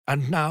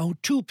And now,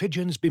 two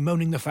pigeons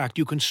bemoaning the fact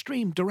you can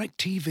stream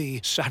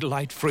DirecTV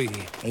satellite-free.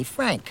 Hey,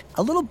 Frank,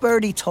 a little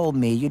birdie told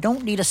me you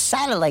don't need a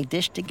satellite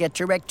dish to get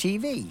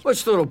DirecTV.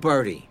 What's little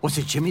birdie? Was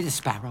it Jimmy the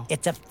Sparrow?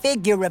 It's a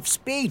figure of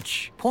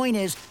speech. Point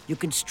is, you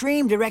can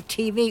stream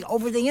DirecTV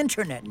over the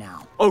internet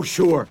now. Oh,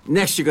 sure.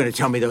 Next you're gonna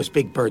tell me those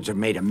big birds are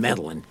made of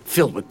metal and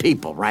filled with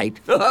people, right?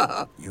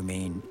 You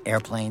mean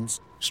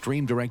airplanes?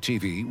 Stream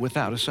DirecTV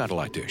without a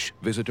satellite dish.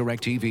 Visit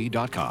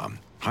DirecTV.com.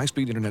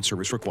 High-speed internet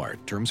service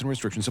required. Terms and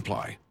restrictions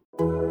apply.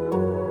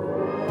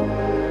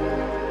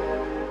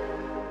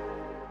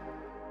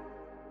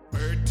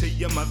 Bird to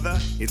your mother,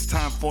 it's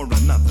time for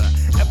another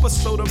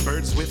episode of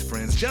Birds with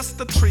Friends. Just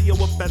a trio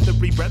of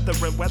feathery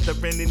brethren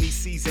weathering any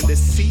season to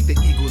see the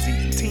Eagles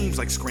eating teams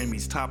like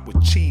Scrammy's top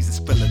with cheese. It's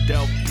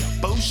Philadelphia,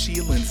 Bo,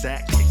 Sheila, and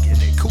Zach kicking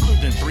it cooler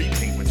than three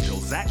penguins till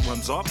Zach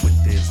runs off with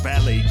his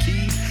valet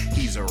keys.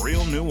 He's a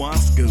real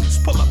nuanced goose.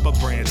 Pull up a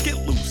branch, get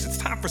loose. It's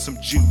time for some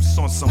juice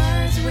on some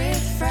Birds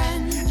with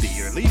Friends.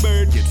 The early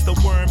bird gets the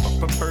worm,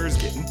 but prefers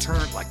getting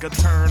turned like a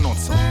turn on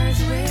some Birds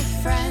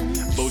with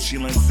Friends. Bo,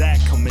 Sheila, and Zach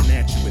coming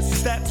at you with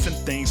stats and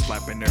things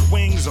flapping their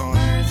wings on.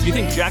 Birds You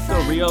think with Jack Del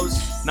Friends.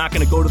 Rio's not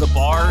going to go to the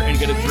bar and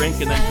get a drink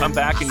and then come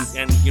back and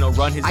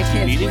run his I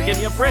can't- meeting? Give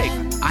me a break.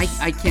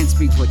 I can't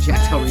speak what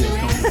Jack Del Rio's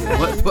going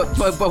to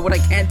do, but what I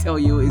can tell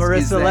you is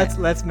Marissa, that,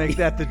 let's make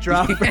that the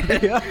drop.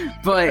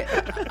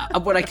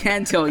 but what I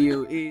can tell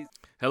you is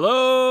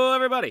Hello,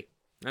 everybody,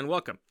 and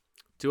welcome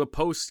to a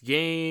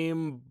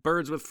post-game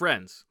Birds with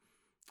Friends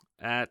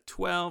at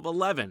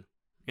 12:11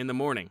 in the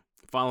morning,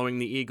 following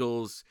the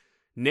Eagles'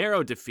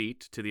 narrow defeat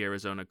to the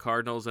Arizona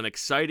Cardinals. An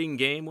exciting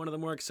game, one of the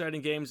more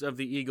exciting games of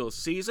the Eagles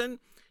season,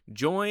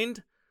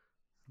 joined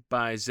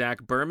by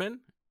Zach Berman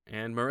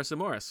and Marissa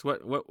Morris.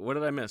 What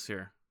did I miss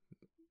here?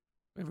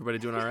 Everybody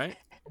doing all right?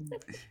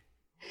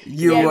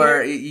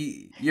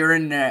 you're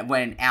in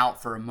went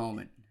out for a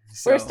moment.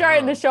 We're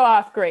starting the show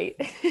off great.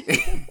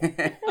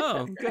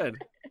 Oh, good.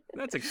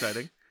 That's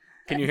exciting.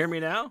 Can you hear me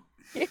now?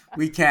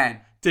 We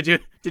can. Did you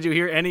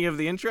hear any of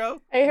the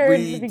intro? I heard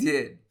We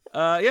did.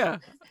 Yeah.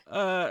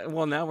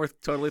 Well, now we're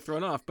totally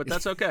thrown off, but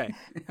that's okay.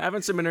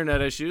 Having some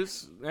internet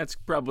issues. That's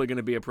probably going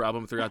to be a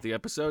problem throughout the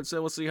episode, so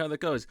we'll see how that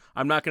goes.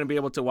 I'm not going to be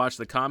able to watch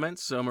the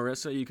comments, so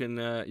Marissa, you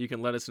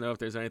can let us know if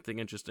there's anything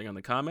interesting on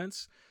the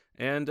comments,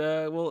 and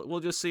we'll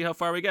just see how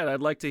far we get. I'd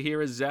like to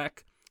hear a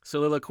Zach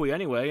soliloquy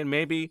anyway, and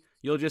maybe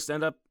you'll just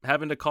end up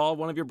having to call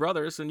one of your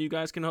brothers, and you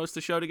guys can host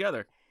the show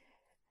together.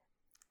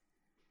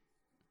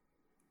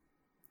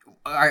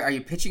 Are you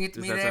pitching it to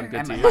Does me that there? sound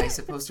good to Am you? I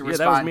supposed to Yeah,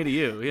 respond? that was me to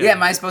you. Yeah,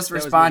 am I supposed to That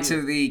was respond me to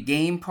to the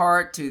game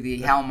part, to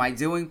the how am I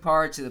doing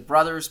part, to the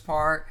brothers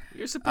part?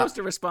 You're supposed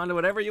to respond to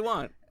whatever you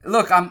want.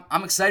 Look, I'm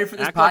excited for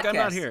this Act podcast. like I'm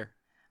not here.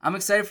 I'm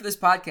excited for this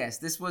podcast.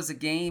 This was a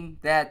game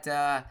that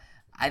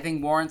I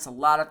think warrants a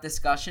lot of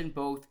discussion,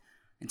 both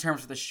in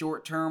terms of the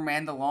short term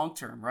and the long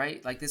term,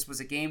 right? Like, this was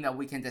a game that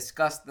we can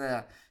discuss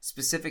the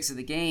specifics of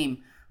the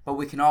game, but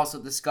we can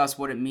also discuss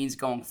what it means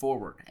going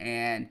forward.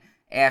 And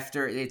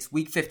after it's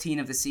week 15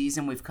 of the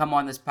season, we've come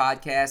on this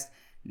podcast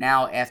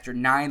now after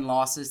 9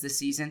 losses this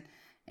season,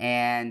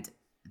 and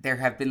there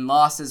have been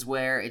losses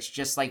where it's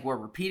just like we're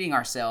repeating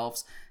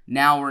ourselves.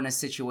 Now we're in a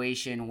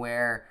situation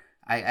where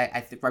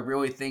I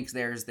really think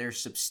there's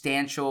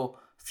substantial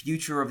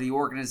future of the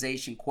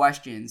organization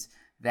questions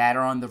that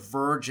are on the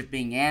verge of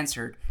being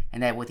answered,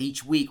 and that with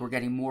each week we're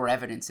getting more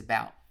evidence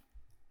about.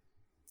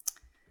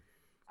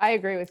 I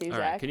agree with you, All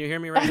Zach. right, can you hear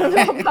me I right don't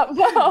now? know about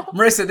Bo.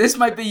 Marissa, this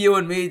might be you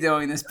and me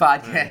doing this Oh,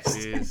 podcast.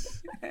 jeez.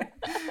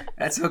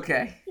 That's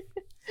okay.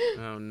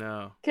 Oh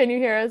no. Can you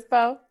hear us,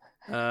 Bo?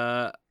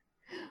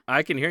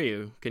 I can hear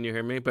you. Can you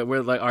hear me? But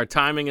we're like our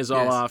timing is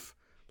all Yes. off.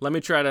 Let me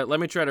try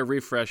to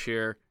refresh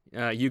here.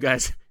 You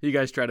guys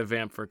try to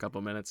vamp for a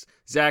couple minutes.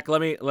 Zach, let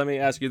me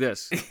ask you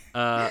this.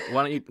 Why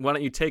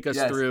don't you take us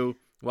Yes. through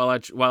while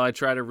I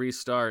try to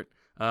restart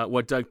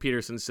what Doug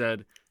Peterson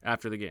said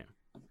after the game.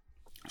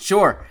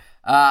 Sure.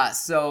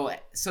 So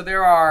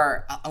there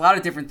are a lot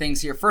of different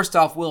things here. First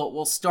off,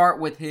 we'll start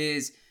with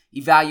his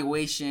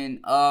evaluation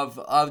of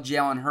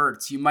Jalen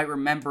Hurts. You might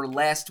remember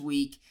last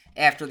week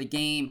after the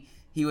game,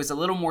 he was a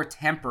little more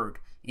tempered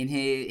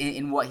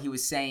in what he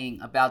was saying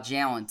about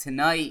Jalen.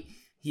 Tonight,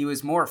 he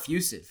was more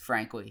effusive,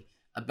 frankly,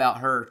 about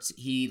Hurts.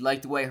 He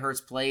liked the way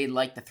Hurts played,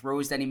 liked the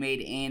throws that he made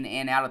in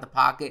and out of the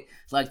pocket,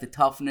 liked the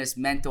toughness,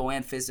 mental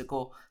and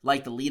physical,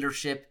 liked the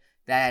leadership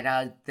that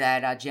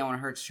Jalen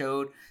Hurts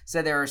showed.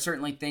 So there are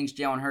certainly things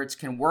Jalen Hurts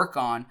can work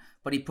on,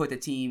 but he put the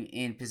team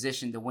in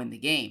position to win the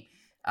game.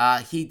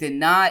 He did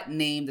not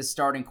name the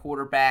starting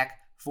quarterback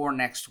for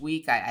next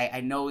week.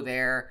 I know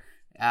there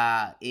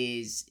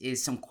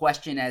is some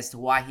question as to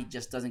why he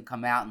just doesn't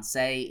come out and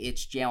say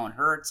it's Jalen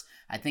Hurts.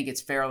 I think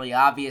it's fairly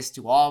obvious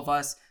to all of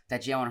us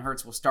that Jalen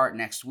Hurts will start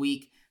next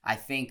week. I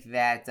think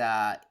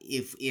that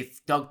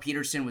if Doug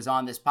Peterson was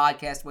on this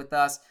podcast with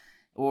us,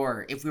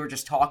 or if we were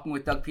just talking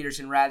with Doug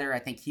Peterson, rather, I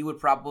think he would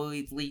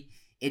probably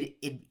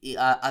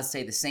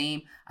say the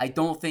same. I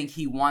don't think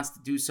he wants to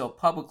do so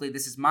publicly.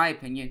 This is my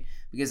opinion,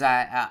 because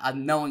I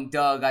knowing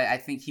Doug, I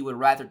think he would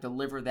rather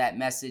deliver that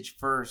message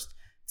first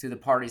to the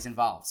parties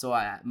involved. So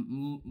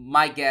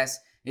my guess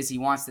is he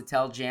wants to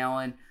tell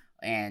Jalen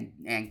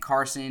and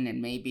Carson,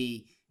 and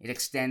maybe it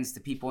extends to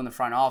people in the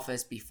front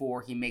office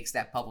before he makes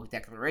that public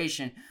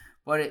declaration.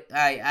 But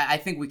I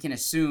think we can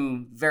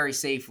assume very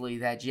safely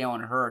that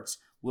Jalen Hurts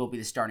will be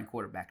the starting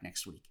quarterback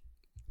next week.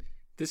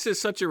 This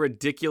is such a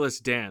ridiculous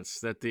dance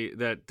that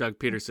Doug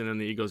Peterson and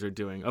the Eagles are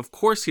doing. Of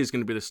course he's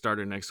going to be the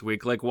starter next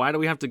week. Like, why do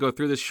we have to go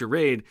through this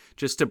charade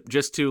just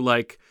to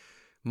like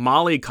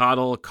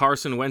mollycoddle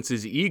Carson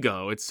Wentz's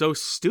ego? It's so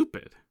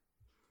stupid.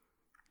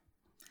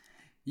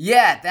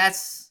 Yeah,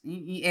 that's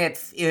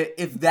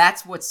if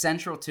that's what's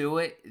central to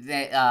it,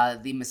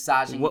 that the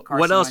massaging.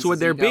 What else would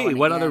there be?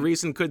 What other again,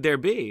 reason could there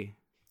be?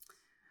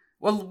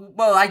 Well,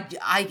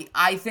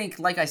 I think,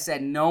 like I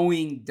said,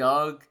 knowing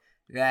Doug,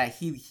 that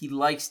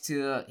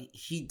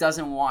he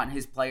doesn't want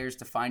his players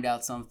to find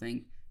out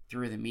something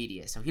through the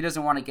media. So he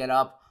doesn't want to get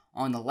up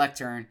on the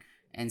lectern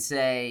and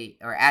say,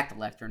 or at the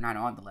lectern, not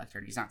on the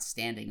lectern. He's not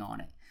standing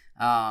on it.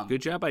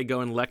 Good job by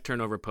going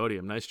lectern over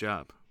podium. Nice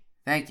job.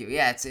 Thank you.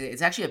 Yeah,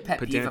 it's actually a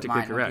pet peeve of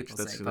mine. Correct.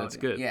 That's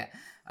good. Yeah.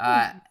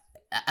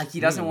 He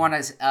doesn't want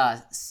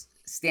to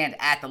stand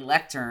at the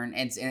lectern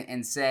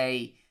and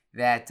say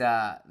that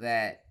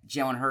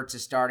Jalen Hurts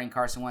is starting,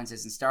 Carson Wentz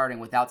isn't starting,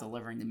 without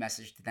delivering the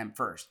message to them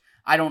first.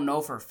 I don't know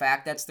for a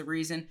fact that's the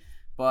reason,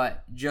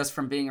 but just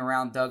from being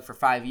around Doug for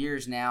 5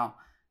 years now,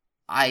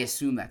 I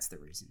assume that's the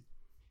reason.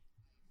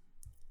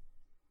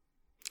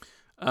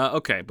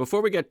 Okay,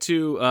 before we get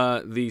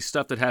to the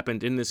stuff that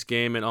happened in this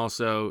game and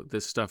also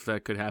this stuff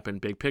that could happen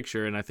big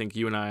picture, and I think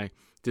you and I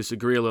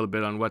disagree a little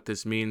bit on what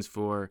this means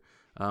for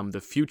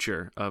the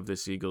future of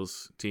this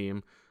Eagles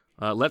team,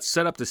 let's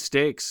set up the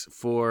stakes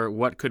for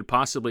what could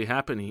possibly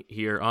happen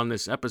here on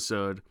this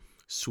episode,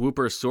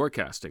 swooper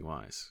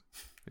sorecasting-wise.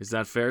 Is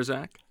that fair,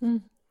 Zach?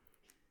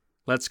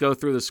 Let's go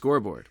through the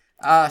scoreboard.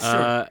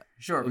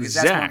 Sure, because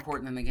that's more Zach.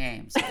 important than the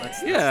game. So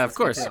let's Of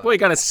course. get to it. Well, we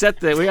got to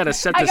set the I stakes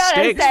gotta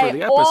for the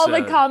say, episode. all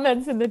the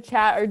comments in the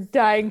chat are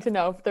dying to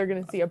know if they're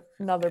gonna see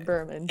another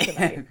Berman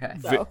tonight. Okay.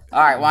 So.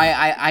 All right. Well,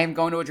 I am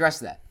going to address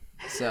that.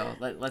 So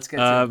let's get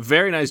to it.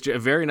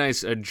 Very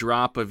nice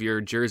drop of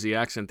your Jersey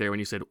accent there when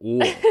you said "oh,"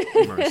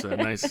 Marissa.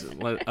 Nice.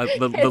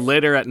 The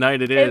later at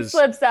night it is,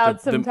 slips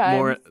out the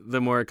sometimes. the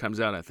more it comes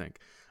out, I think.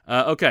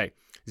 Okay,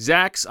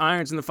 Zach's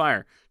irons in the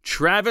fire.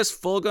 Travis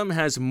Fulgham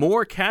has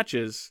more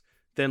catches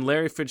than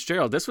Larry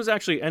Fitzgerald. This was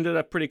actually ended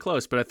up pretty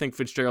close, but I think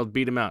Fitzgerald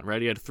beat him out,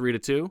 right? He had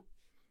 3-2.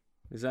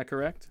 Is that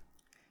correct?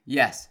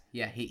 Yes.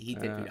 Yeah, he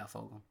did beat out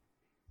Fulgham.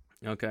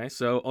 Okay,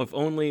 so if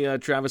only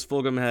Travis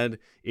Fulgham had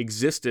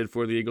existed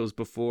for the Eagles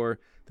before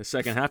the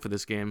second half of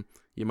this game,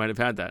 you might have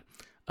had that.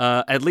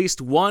 At least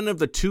one of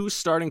the two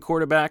starting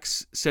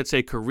quarterbacks sets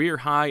a career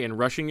high in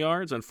rushing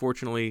yards.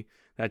 Unfortunately,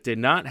 that did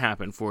not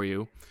happen for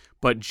you.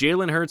 But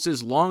Jalen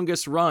Hurts'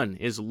 longest run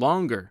is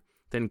longer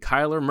than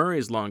Kyler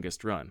Murray's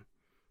longest run.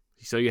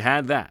 So you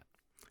had that.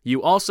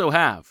 You also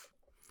have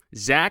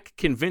Zach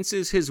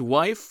convinces his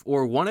wife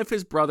or one of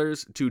his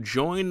brothers to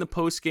join the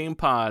post-game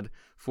pod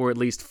for at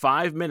least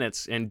 5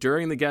 minutes, and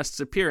during the guest's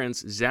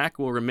appearance, Zach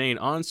will remain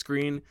on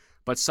screen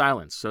but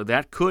silent. So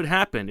that could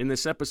happen in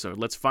this episode.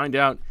 Let's find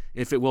out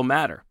if it will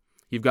matter.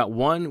 You've got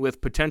one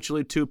with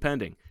potentially two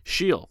pending.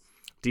 Sheil.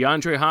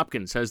 DeAndre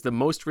Hopkins has the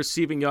most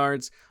receiving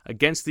yards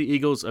against the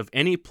Eagles of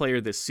any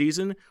player this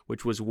season,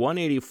 which was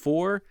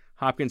 184.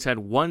 Hopkins had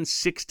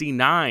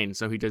 169,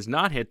 so he does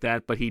not hit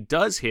that, but he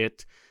does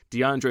hit.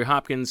 DeAndre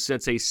Hopkins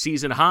sets a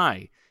season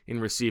high in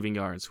receiving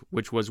yards,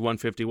 which was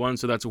 151,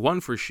 so that's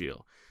one for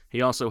Sheil.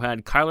 He also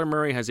had Kyler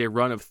Murray has a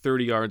run of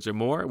 30 yards or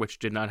more, which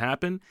did not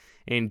happen,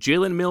 and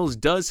Jalen Mills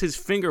does his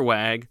finger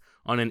wag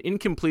on an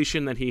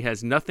incompletion that he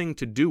has nothing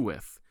to do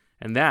with,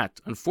 and that,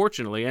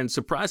 unfortunately and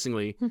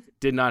surprisingly,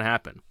 did not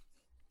happen.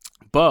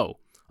 Bo,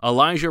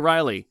 Elijah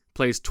Riley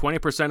plays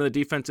 20% of the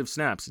defensive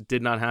snaps,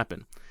 did not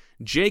happen.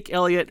 Jake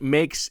Elliott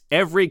makes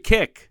every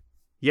kick.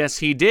 Yes,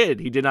 he did.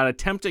 He did not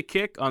attempt a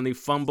kick on the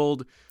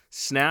fumbled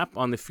snap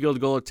on the field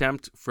goal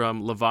attempt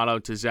from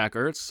Lovato to Zach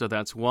Ertz, so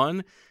that's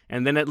one.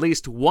 And then at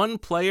least one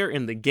player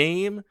in the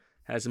game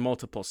has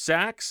multiple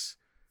sacks.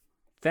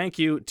 Thank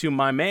you to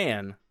my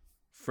man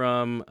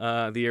from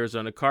the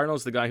Arizona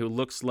Cardinals, the guy who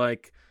looks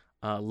like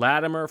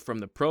Latimer from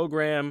the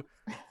program,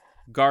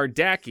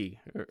 Gardek,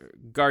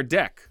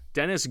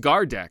 Dennis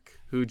Gardek,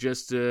 who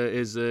just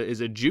is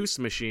a juice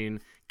machine,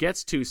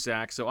 gets 2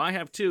 sacks. So I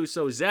have 2.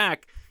 So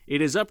Zach,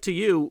 it is up to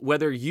you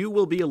whether you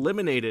will be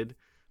eliminated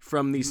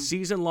from the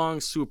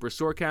season-long Super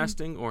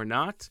Sorecasting or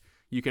not.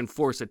 You can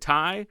force a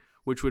tie,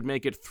 which would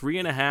make it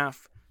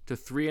 3.5 to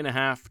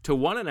 3.5 to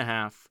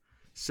 1.5,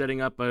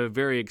 setting up a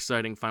very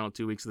exciting final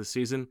 2 weeks of the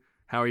season.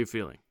 How are you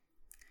feeling?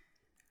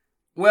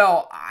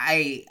 Well,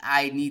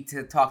 I need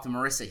to talk to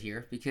Marissa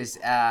here because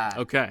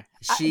okay.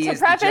 She to is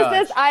the preface judge.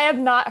 this, I have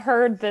not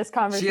heard this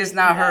conversation. She has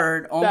not yet,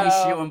 heard. Only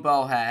so Sheil and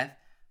Bo have.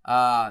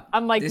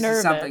 I'm like this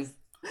nervous.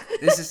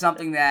 This is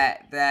something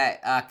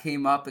that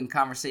came up in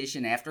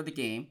conversation after the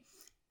game,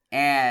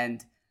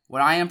 and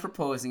what I am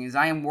proposing is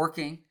I am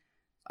working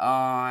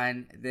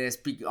on this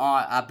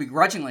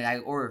begrudgingly, I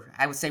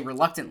would say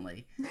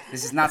reluctantly.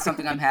 This is not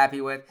something I'm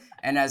happy with.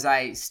 And as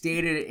I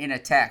stated in a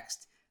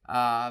text,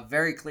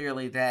 very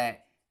clearly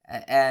that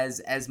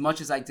as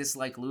much as I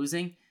dislike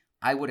losing,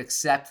 I would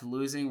accept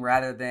losing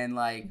rather than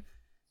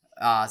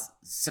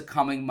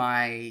succumbing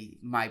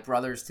my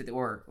brothers to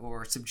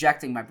or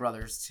subjecting my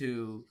brothers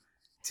to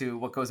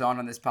what goes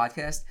on this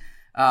podcast.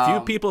 Few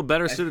people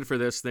better suited for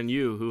this than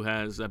you, who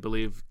has, I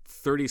believe,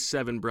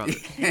 37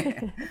 brothers.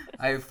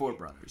 I have 4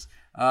 brothers.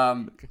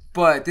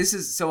 But this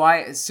is so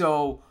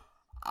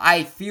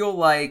I feel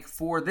like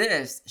for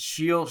this,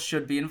 Shield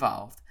should be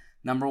involved.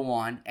 Number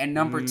 1, and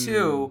number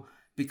 2,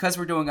 because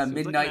we're doing a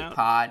midnight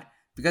pod.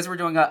 Because we're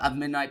doing a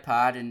midnight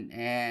pod,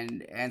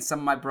 and some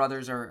of my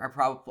brothers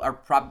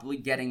are probably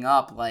getting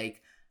up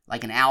like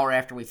an hour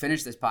after we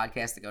finish this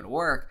podcast to go to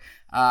work.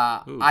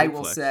 I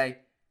will say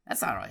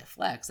that's not really a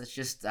flex. That's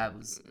just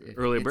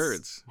early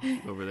birds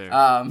over there.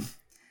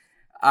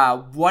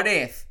 What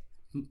if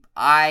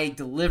I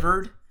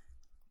delivered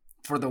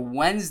for the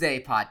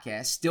Wednesday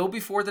podcast still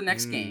before the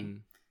next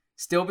game?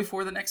 Still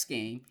before the next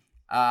game.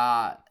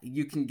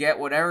 You can get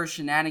whatever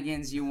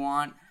shenanigans you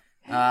want.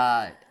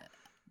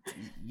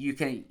 You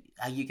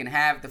can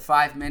have the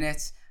 5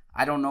 minutes.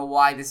 I don't know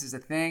why this is a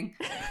thing,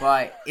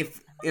 but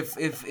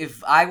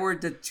if I were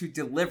to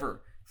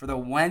deliver for the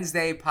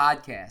Wednesday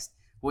podcast,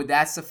 would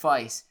that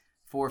suffice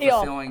for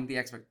fulfilling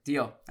the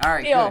deal? All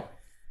right, good.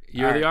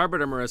 You're the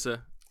arbiter,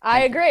 Marissa.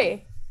 I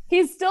agree.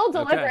 He's still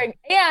delivering,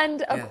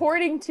 and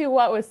according to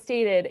what was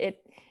stated, it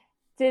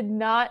did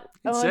not.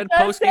 It said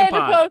post-game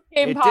pod.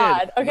 It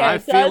pod. did. Okay, I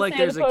feel like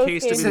there's a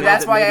case to be So made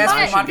that's that why I maybe asked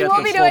I him should on get We'll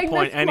the be full doing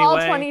point the Squall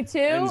anyway, 22.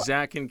 and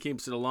Zach can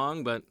keeps it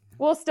along, but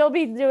We'll still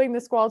be doing the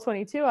Squall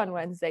 22 on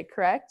Wednesday,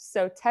 correct?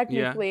 So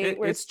technically,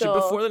 we're it's still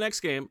before the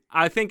next game.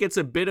 I think it's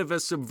a bit of a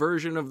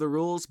subversion of the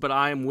rules, but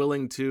I am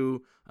willing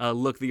to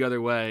look the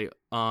other way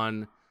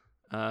on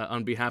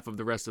behalf of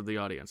the rest of the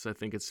audience. I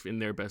think it's in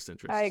their best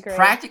interest. I agree.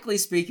 Practically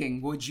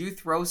speaking, would you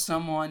throw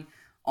someone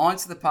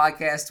onto the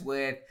podcast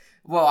with?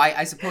 Well,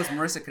 I suppose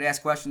Marissa could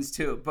ask questions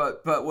too,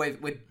 but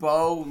with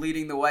Bo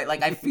leading the way,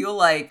 I feel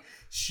like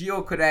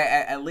Shield could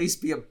at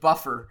least be a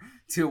buffer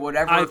to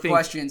whatever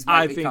questions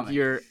might be coming.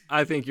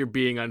 I think you're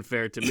being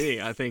unfair to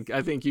me. I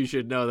think you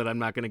should know that I'm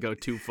not going to go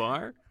too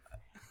far.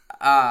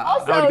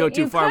 Also, I would go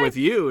too far with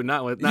you,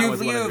 not with one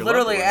of your You loved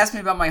literally ones. asked me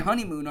about my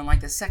honeymoon on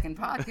the second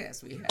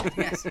podcast we had.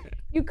 Yes.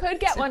 You could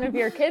get one of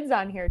your kids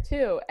on here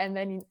too, and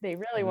then they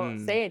really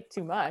won't say it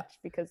too much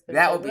because they're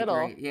That so would be little.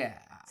 great. Yeah.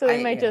 So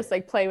they might just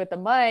play with the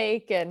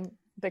mic, and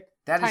the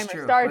That is timer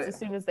true, starts but- as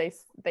soon as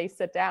they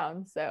sit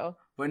down. So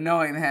But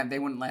knowing them, they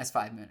wouldn't last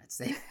 5 minutes.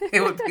 They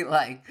would be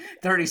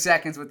 30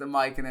 seconds with the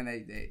mic, and then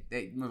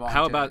they move on.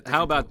 How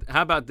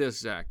about this,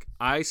 Zach?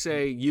 I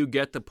say you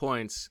get the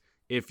points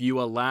if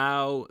you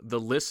allow the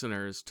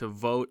listeners to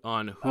vote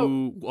on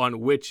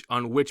which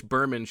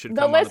Berman should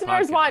the come on the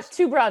listeners podcast. want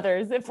 2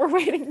 brothers. If we're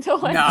waiting till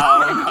Wednesday.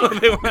 No.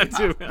 They want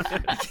to.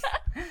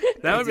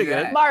 That would be do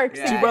that. good. Mark,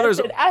 Yeah. Two brothers,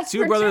 ask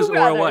two for brothers, 2 or a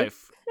brothers.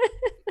 wife,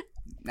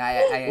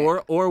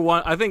 I or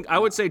one. I think I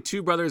would say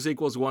 2 brothers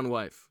equals 1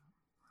 wife.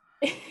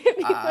 If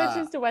he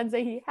pushes to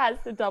Wednesday, he has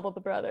to double the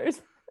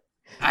brothers.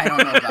 I don't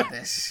know about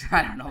this.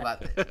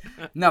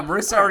 No,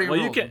 Marissa already Well,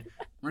 you ruled. can.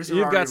 Marissa You've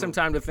already got some ruled.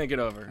 time to think it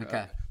over.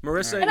 Okay.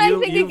 Marissa, And I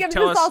think you it gives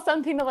tell us us. all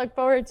something to look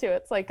forward to.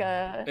 It's like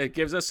a It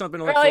gives us something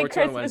to look early forward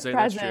to on Christmas Wednesday.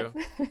 present.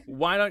 That's true.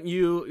 Why don't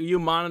you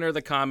monitor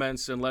the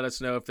comments and let us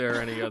know if there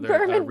are any other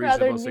Berman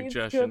brother reasonable needs to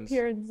suggestions?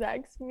 appear in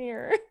Zach's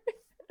mirror.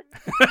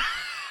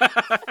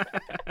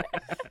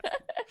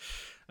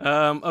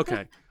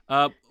 Okay.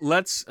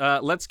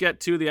 Let's get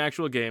to the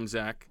actual game,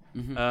 Zach.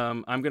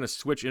 I'm gonna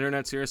switch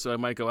internets here, so I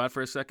might go out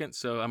for a second.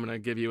 So I'm gonna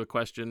give you a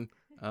question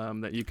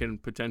that you can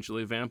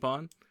potentially vamp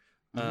on.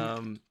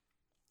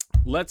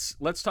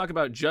 Let's talk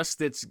about just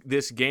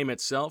this game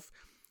itself.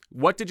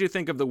 What did you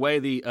think of the way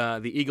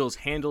the Eagles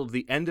handled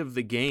the end of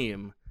the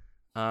game?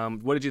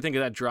 What did you think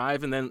of that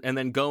drive, and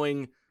then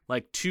going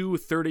like 2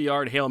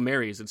 30-yard Hail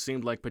Marys? It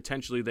seemed like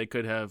potentially they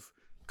could have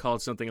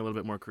called something a little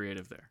bit more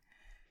creative there.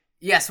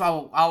 Yes,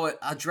 I'll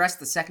address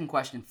the second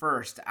question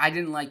first. I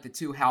didn't like the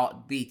two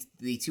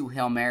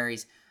Hail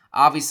Marys.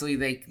 Obviously,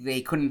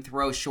 they couldn't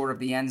throw short of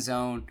the end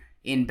zone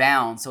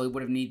inbound, so it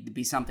would have needed to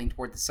be something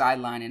toward the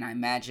sideline. And I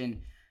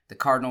imagine the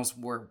Cardinals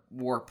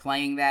were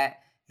playing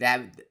that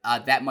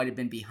might have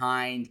been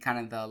behind kind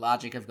of the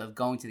logic of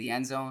going to the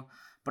end zone.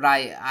 But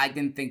I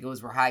didn't think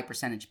those were high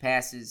percentage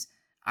passes.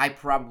 I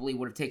probably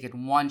would have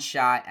taken one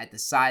shot at the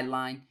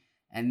sideline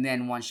and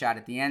then one shot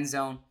at the end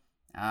zone.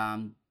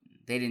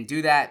 They didn't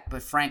do that,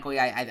 but frankly,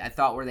 I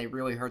thought where they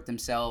really hurt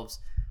themselves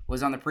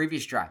was on the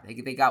previous drive.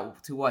 They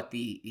got to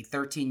the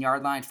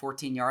 13-yard line,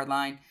 14-yard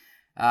line.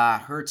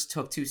 Hurts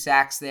took 2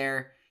 sacks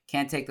there.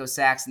 Can't take those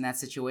sacks in that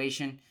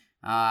situation.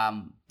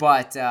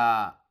 But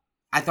I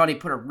thought he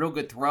put a real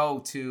good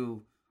throw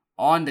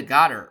on to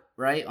Goddard,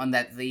 right? On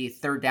the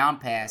third down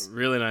pass.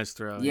 Really nice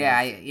throw.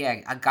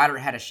 Yeah. Goddard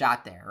had a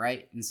shot there,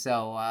 right? And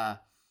so I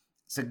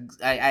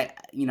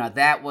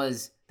that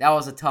was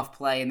a tough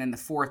play. And then the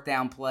 4th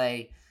down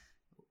play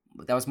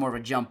That was more of a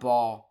jump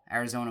ball.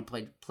 Arizona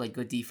played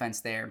good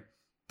defense there.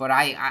 But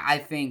I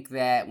think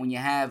that when you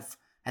have,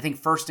 I think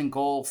first and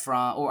goal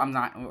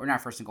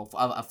not first and goal,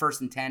 a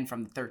 1st and 10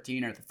 from the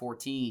 13 or the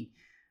 14,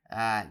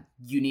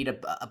 you need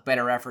a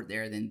better effort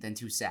there than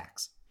 2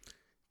 sacks.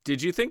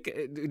 Did you think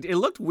it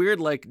looked weird?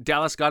 Like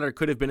Dallas Goedert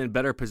could have been in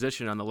better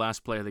position on the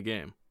last play of the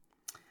game.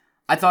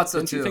 I thought so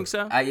Didn't too. You think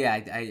so?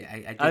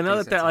 Yeah, I know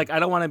that so like I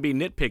don't want to be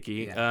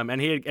nitpicky. Yeah.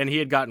 And he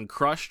had gotten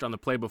crushed on the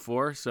play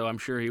before, so I'm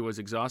sure he was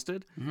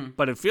exhausted. Mm-hmm.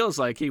 But it feels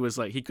like he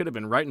could have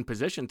been right in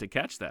position to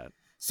catch that.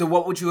 So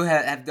what would you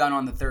have done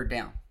on the 3rd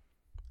down?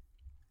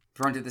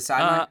 Thrown to the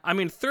sideline? I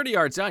mean, 30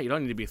 yards out, you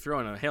don't need to be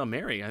throwing a Hail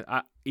Mary.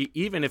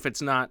 Even if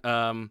it's not,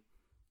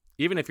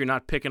 even if you're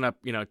not picking up,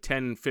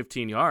 10,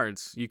 15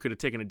 yards, you could have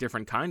taken a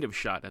different kind of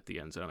shot at the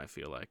end zone, I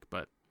feel like.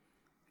 But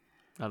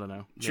I don't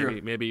know.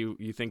 Maybe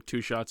you think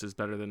 2 shots is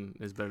better than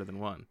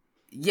 1.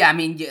 Yeah, I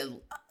mean,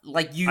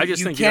 I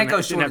just think can't you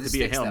go short have of the to be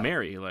sticks, a Hail though.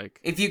 Mary. Like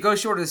if you go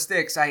short of the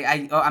sticks,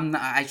 I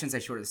shouldn't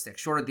say short of the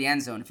sticks, short of the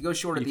end zone. If you go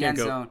short of the end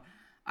zone,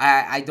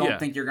 I don't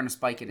think you're going to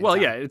spike it. Well,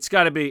 yeah, it's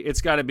got to be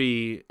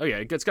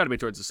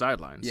towards the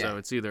sideline. Yeah. So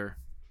it's either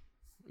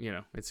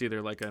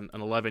like an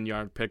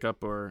 11-yard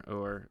pickup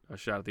or a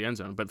shot at the end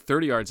zone. But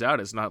 30 yards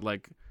out is not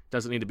like,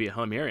 doesn't need to be a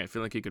Hail Mary. I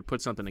feel like you could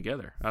put something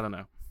together. I don't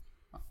know.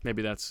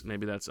 Maybe that's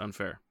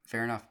unfair.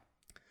 Fair enough.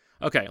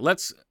 Okay,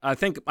 I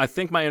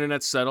think my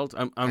internet's settled.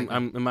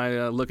 Am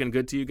I looking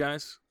good to you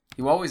guys?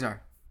 You always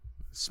are.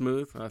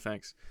 Smooth. Oh,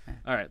 thanks.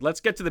 All right,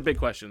 let's get to the big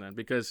question then,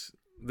 because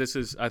this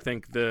is, I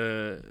think,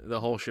 the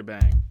whole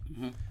shebang.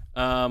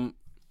 Mm-hmm.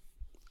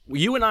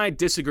 You and I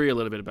disagree a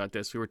little bit about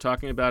this. We were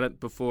talking about it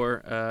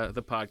before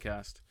the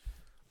podcast.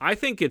 I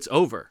think it's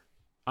over.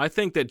 I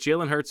think that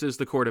Jalen Hurts is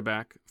the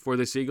quarterback for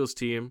this Eagles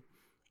team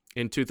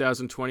in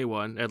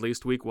 2021, at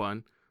least week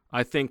 1.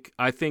 I think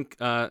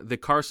the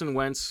Carson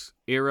Wentz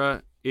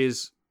era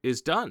is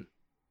done.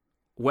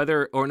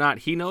 Whether or not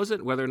he knows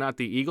it, whether or not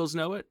the Eagles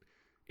know it,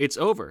 it's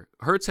over.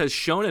 Hurts has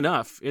shown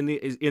enough in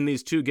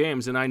these 2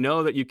 games, and I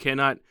know that you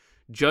cannot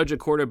judge a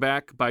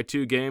quarterback by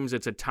 2 games.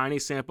 It's a tiny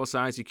sample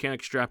size. You can't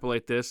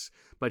extrapolate this,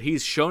 but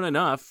he's shown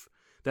enough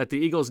that the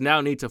Eagles now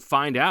need to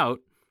find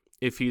out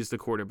if he's the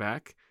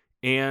quarterback.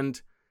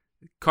 And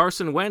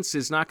Carson Wentz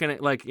is not going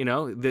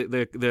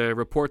to, the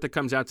report that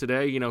comes out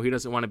today, he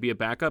doesn't want to be a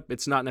backup.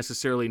 It's not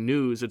necessarily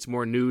news. It's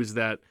more news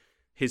that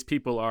his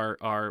people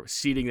are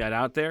seeding that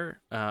out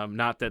there.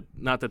 Not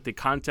that the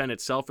content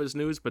itself is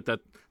news, but that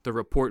the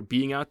report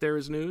being out there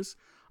is news.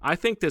 I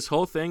think this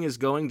whole thing is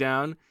going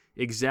down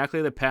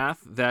exactly the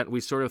path that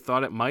we sort of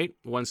thought it might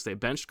once they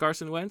benched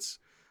Carson Wentz.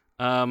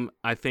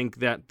 I think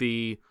that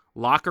the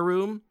locker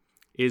room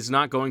is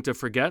not going to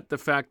forget the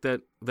fact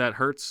that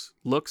Hurts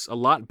looks a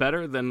lot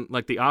better than,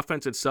 like, the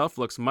offense itself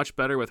looks much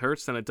better with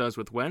Hurts than it does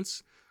with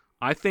Wentz.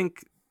 I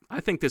think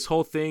this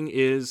whole thing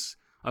is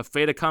a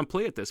fait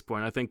accompli at this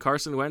point. I think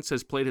Carson Wentz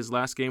has played his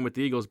last game with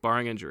the Eagles,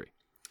 barring injury.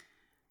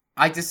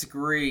 I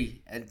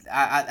disagree.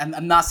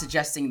 I'm not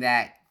suggesting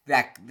that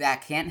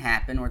can't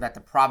happen or that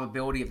the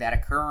probability of that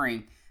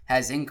occurring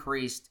has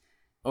increased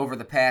over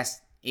the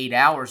past 8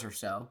 hours or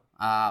so.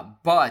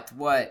 But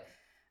what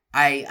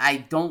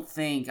I don't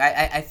think,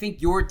 I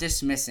think you're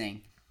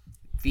dismissing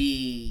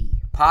the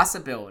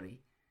possibility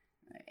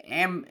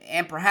and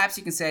perhaps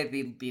you can say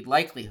the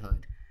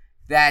likelihood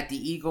that the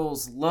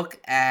Eagles look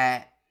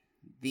at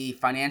the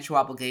financial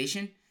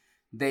obligation,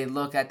 they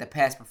look at the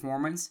past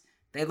performance,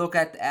 they look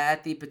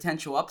at the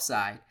potential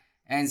upside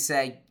and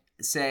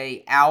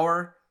say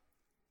our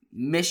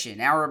mission,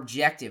 our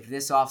objective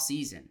this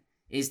offseason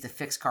is to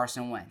fix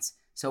Carson Wentz.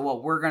 So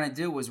what we're going to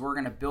do is we're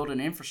going to build an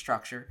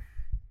infrastructure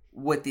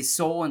with the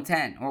sole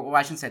intent, or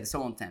I shouldn't say the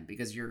sole intent,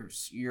 because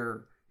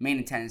your main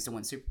intent is to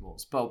win Super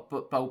Bowls,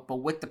 but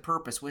with the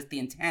purpose, with the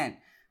intent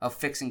of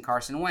fixing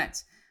Carson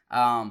Wentz.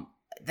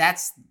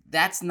 That's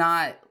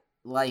not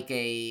like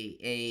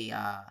a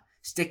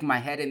sticking my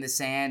head in the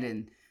sand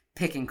and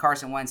picking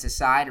Carson Wentz's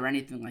side or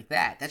anything like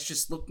that. That's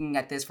just looking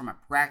at this from a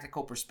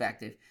practical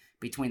perspective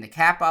between the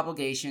cap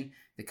obligation,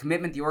 the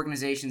commitment the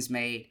organization's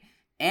made,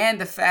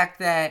 and the fact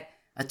that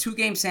a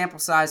 2-game sample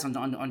size on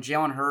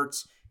Jalen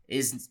Hurts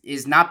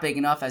is not big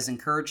enough, as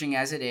encouraging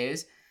as it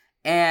is.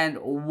 And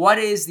what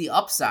is the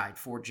upside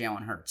for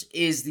Jalen Hurts?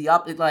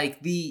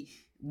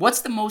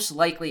 What's the most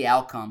likely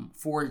outcome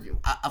for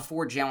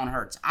Jalen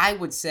Hurts? I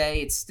would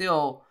say it's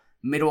still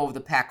middle of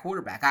the pack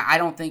quarterback. I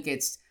don't think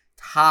it's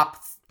top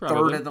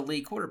third of the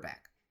league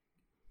quarterback.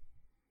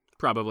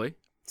 Probably.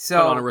 So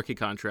but on a rookie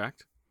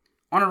contract.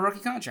 On a rookie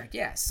contract,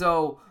 yeah.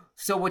 So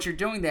what you're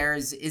doing there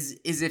is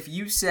if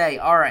you say,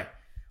 all right,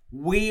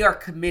 we are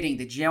committing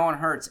to Jalen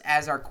Hurts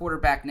as our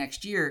quarterback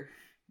next year,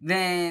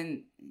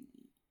 then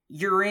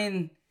you're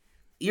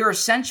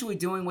essentially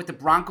doing what the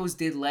Broncos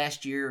did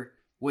last year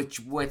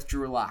with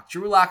Drew Lock.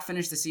 Drew Lock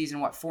finished the season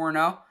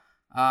 4-0,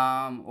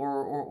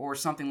 or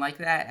something like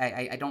that.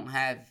 I don't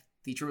have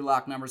the Drew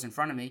Lock numbers in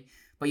front of me,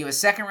 but you have a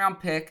 2nd-round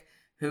pick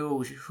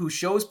who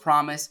shows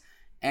promise,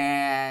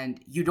 and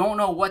you don't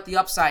know what the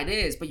upside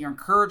is, but you're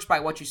encouraged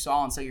by what you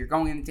saw, and so you're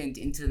going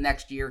into the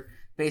next year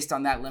based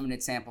on that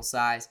limited sample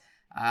size.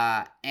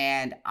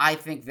 And I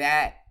think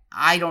that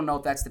I don't know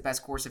if that's the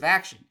best course of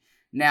action.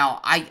 Now,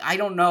 I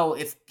don't know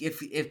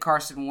if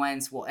Carson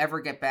Wentz will ever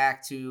get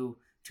back to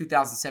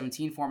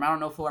 2017 form. I don't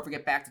know if he'll ever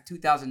get back to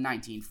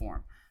 2019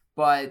 form.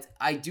 But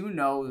I do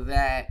know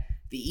that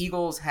the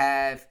Eagles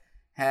have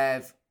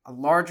a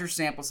larger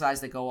sample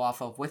size they go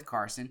off of with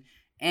Carson,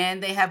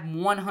 and they have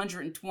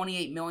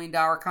 $128 million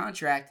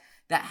contract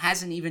that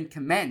hasn't even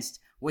commenced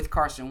with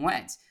Carson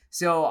Wentz.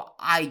 So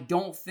I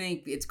don't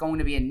think it's going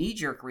to be a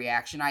knee-jerk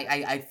reaction.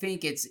 I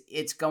think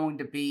it's going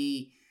to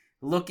be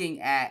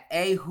looking at,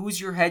 A,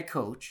 who's your head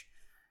coach?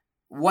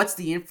 What's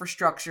the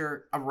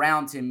infrastructure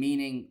around him,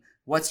 meaning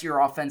what's your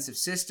offensive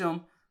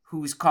system?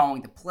 Who's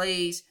calling the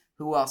plays?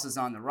 Who else is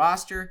on the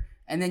roster?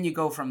 And then you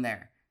go from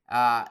there.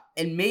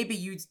 And maybe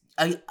you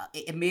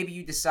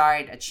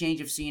decide a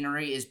change of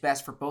scenery is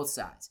best for both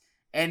sides.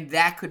 And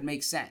that could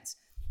make sense.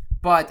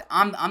 But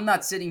I'm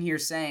not sitting here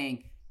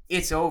saying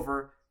it's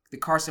over. The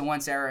Carson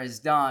Wentz era is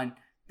done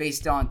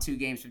based on 2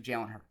 games from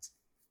Jalen Hurts.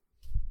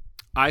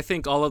 I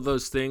think all of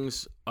those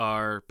things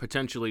are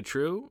potentially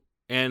true,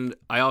 and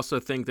I also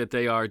think that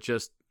they are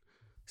just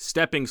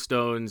stepping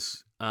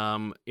stones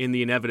in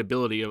the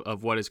inevitability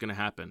of what is going to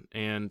happen.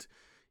 And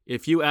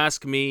if you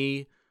ask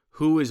me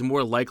who is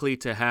more likely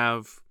to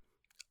have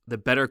the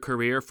better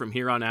career from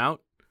here on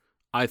out,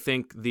 I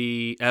think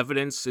the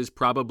evidence is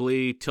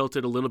probably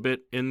tilted a little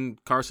bit in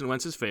Carson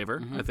Wentz's favor.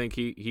 Mm-hmm. I think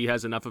he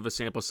has enough of a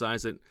sample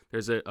size that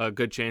there's a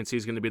good chance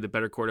he's going to be the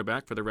better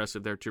quarterback for the rest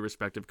of their 2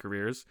 respective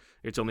careers.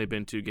 It's only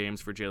been 2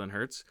 games for Jalen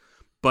Hurts.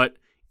 But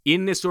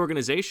in this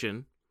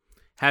organization,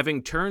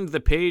 having turned the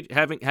page,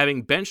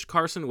 having benched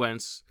Carson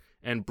Wentz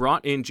and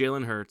brought in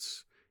Jalen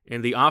Hurts,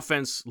 and the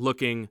offense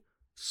looking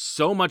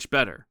so much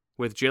better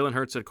with Jalen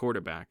Hurts at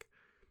quarterback,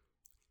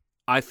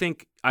 I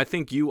think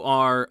you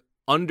are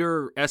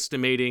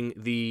underestimating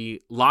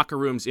the locker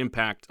room's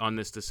impact on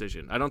this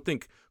decision. I don't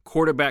think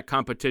quarterback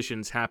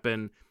competitions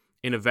happen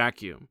in a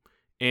vacuum.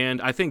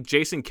 And I think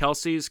Jason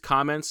Kelce's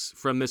comments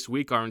from this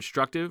week are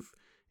instructive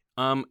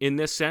in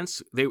this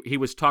sense. He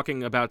was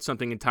talking about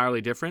something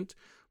entirely different,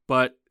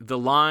 but the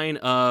line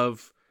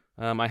of,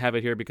 I have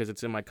it here because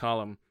it's in my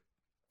column,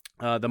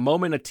 the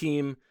moment a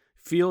team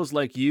feels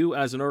like you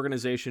as an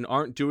organization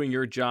aren't doing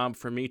your job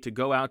for me to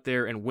go out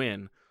there and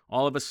win,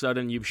 all of a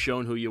sudden you've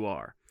shown who you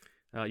are.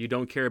 You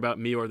don't care about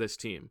me or this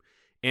team.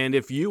 And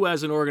if you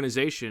as an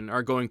organization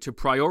are going to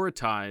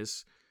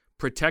prioritize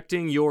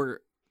protecting your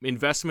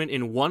investment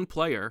in one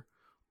player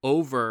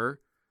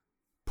over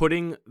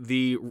putting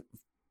the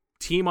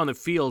team on the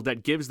field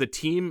that gives the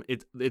team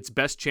its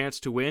best chance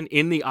to win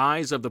in the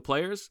eyes of the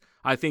players,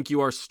 I think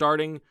you are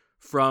starting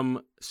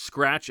from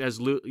scratch.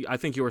 I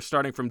think you are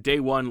starting from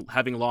day one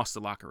having lost the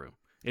locker room.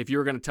 If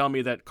you're going to tell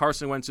me that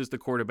Carson Wentz is the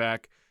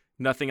quarterback,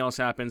 nothing else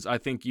happens, I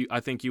think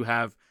you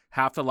have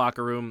half the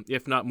locker room,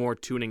 if not more,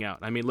 tuning out.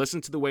 I mean, listen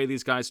to the way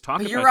these guys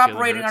talk about Jalen Hurts. You're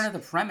operating under the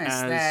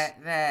premise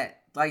that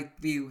like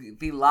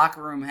the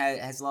locker room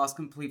has lost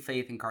complete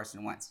faith in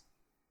Carson Wentz.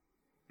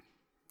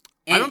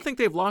 And I don't think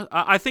they've lost.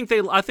 I think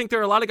there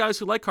are a lot of guys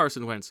who like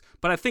Carson Wentz,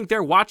 but I think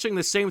they're watching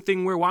the same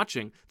thing we're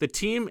watching. The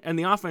team and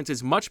the offense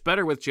is much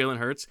better with Jalen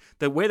Hurts.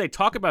 The way they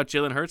talk about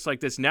Jalen Hurts, like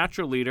this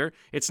natural leader,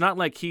 it's not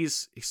like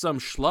he's some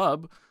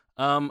schlub.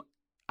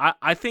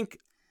 I think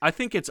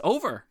it's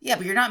over. Yeah,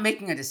 but you're not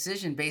making a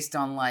decision based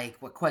on like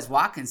what Quez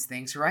Watkins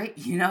thinks, right?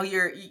 You know,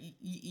 you're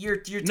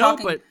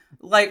talking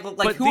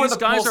but who are these the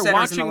guys poll are setters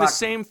watching the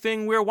same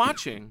thing we're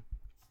watching.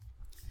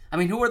 I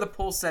mean, who are the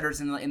poll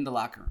setters in the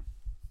locker room?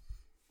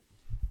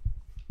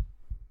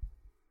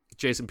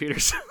 Jason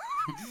Peters.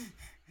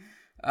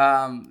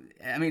 I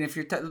mean, if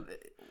you're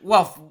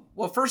well,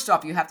 first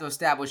off, you have to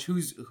establish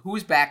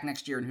who's back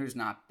next year and who's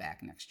not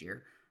back next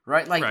year.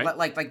 Right,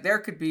 like there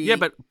could be. Yeah,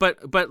 but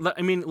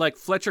I mean, like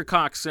Fletcher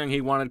Cox saying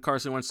he wanted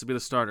Carson Wentz to be the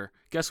starter.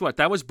 Guess what?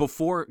 That was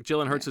before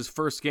Jalen Hurts'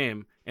 first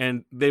game,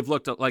 and they've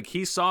looked like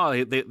he saw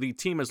the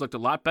team has looked a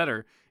lot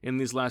better in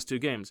these last 2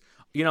 games.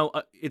 You know,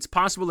 it's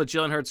possible that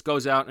Jalen Hurts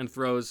goes out and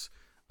throws,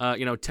 10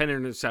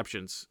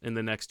 interceptions in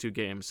the next 2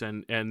 games,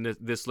 and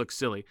this looks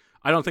silly.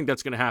 I don't think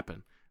that's going to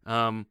happen.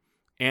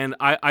 And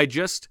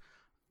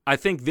I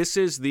think this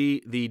is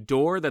the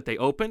door that they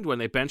opened when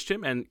they benched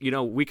him. And,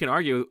 we can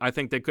argue, I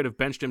think they could have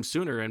benched him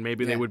sooner and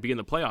maybe they would be in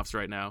the playoffs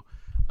right now.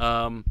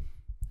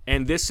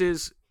 And this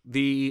is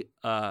the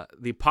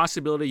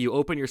possibility you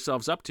open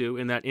yourselves up to,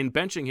 in that in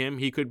benching him,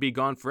 he could be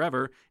gone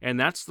forever. And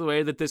that's the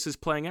way that this is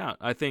playing out.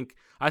 I think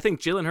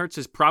Jalen Hurts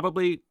is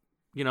probably,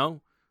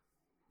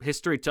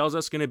 history tells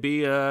us, going to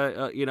be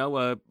a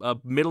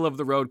middle of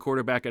the road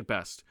quarterback at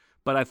best.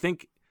 But I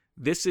think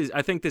this is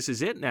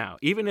it now.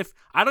 Even if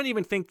I don't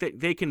even think that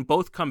they can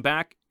both come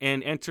back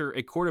and enter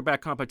a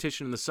quarterback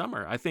competition in the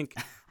summer. I think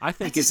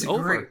it's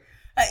over.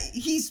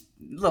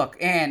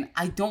 And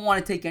I don't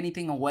want to take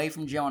anything away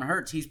from Jalen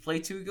Hurts. He's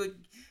played 2 good.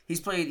 He's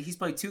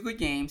played 2 good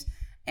games.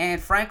 And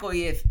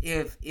frankly, if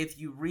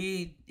you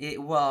read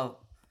it,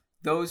 well,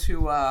 those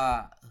who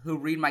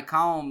read my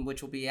column,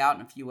 which will be out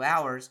in a few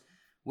hours,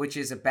 which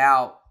is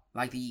about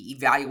like the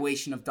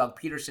evaluation of Doug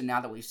Peterson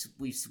now that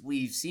we've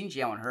seen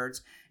Jalen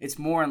Hurts. It's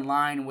more in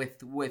line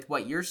with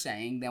what you're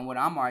saying than what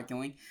I'm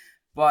arguing.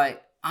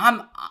 But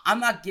I'm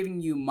not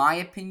giving you my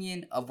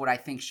opinion of what I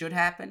think should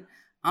happen.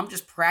 I'm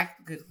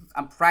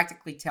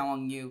practically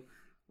telling you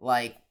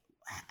like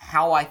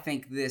how I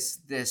think this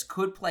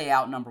could play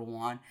out, number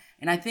one.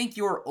 And I think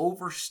you're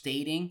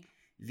overstating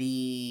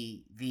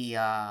the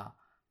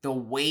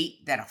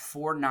weight that a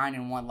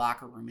 4-9-1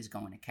 locker room is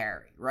going to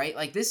carry, right?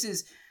 Like this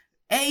is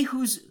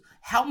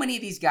how many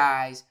of these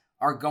guys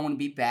are going to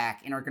be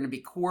back and are going to be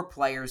core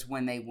players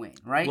when they win,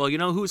 right? Well, you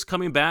know who's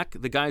coming back?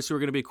 The guys who are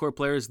going to be core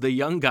players, the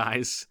young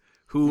guys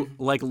who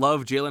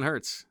love Jalen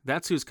Hurts.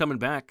 That's who's coming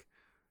back.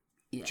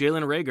 Yeah.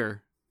 Jalen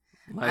Reagor.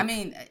 I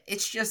mean,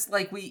 it's just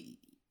like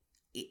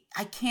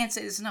I can't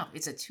say this enough.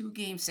 It's a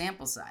 2-game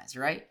sample size,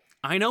 right?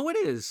 I know it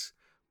is,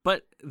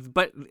 but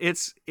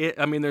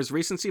I mean, there's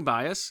recency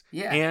bias.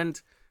 Yeah.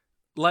 And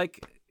like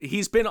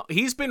he's been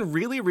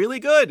really, really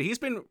good. He's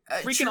been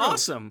freaking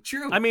awesome.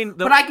 True. I mean,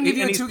 but I can give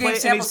you a 2-game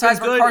sample size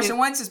where Carson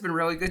Wentz has been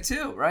really good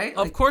too, right?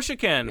 Of course you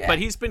can, yeah. But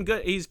he's been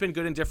good. He's been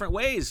good in different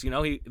ways. You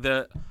know,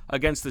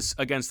 against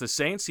the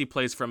Saints, he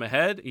plays from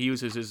ahead. He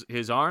uses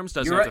his arms,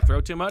 doesn't have to throw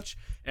too much.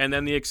 And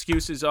then the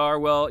excuses are,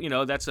 well, you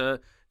know, that's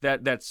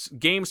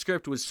game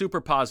script was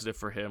super positive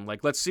for him.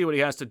 Like, let's see what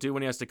he has to do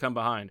when he has to come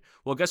behind.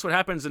 Well, guess what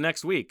happens the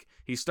next week?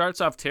 He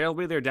starts off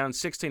terribly. They're down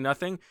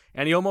 16-0,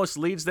 and he almost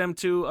leads them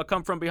to a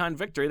come-from-behind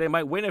victory. They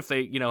might win if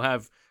they, you know,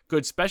 have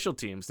good special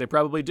teams. They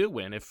probably do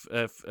win if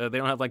they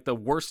don't have, like, the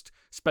worst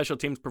special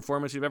teams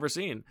performance you've ever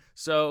seen.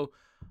 So,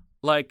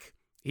 like,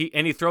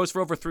 he throws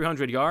for over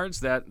 300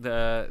 yards.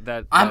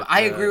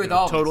 I agree with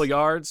all total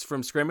yards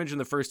from scrimmage in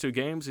the first 2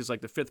 games. He's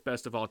like the 5th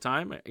best of all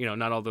time. You know,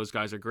 not all those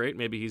guys are great.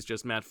 Maybe he's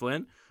just Matt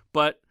Flynn,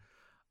 but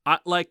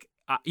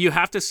you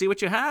have to see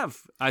what you have,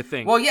 I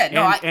think. Well, yeah,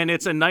 no, and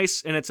it's a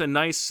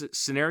nice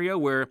scenario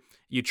where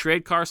you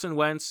trade Carson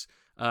Wentz,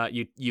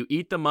 you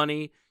eat the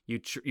money, you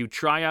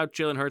try out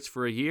Jalen Hurts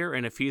for a year,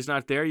 and if he's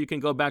not there, you can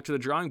go back to the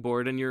drawing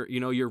board, and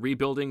you're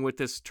rebuilding with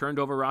this turned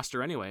over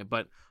roster anyway.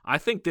 But I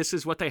think this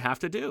is what they have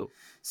to do.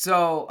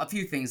 So a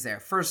few things there.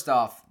 First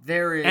off,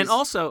 there is, and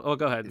also,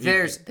 go ahead.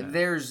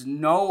 There's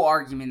no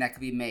argument that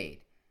could be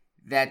made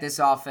that this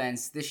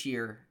offense this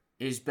year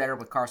is better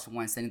with Carson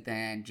Wentz than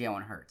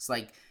Jalen Hurts.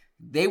 Like,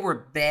 they were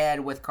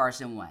bad with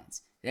Carson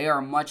Wentz. They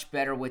are much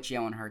better with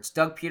Jalen Hurts.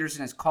 Doug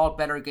Peterson has called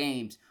better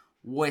games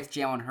with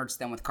Jalen Hurts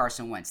than with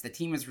Carson Wentz. The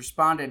team has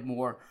responded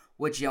more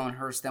with Jalen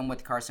Hurts than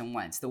with Carson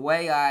Wentz. The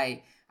way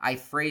I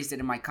phrased it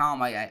in my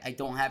column, I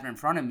don't have it in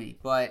front of me,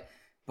 but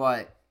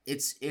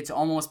it's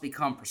almost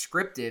become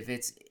prescriptive.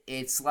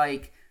 It's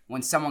like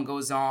when someone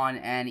goes on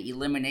an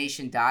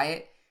elimination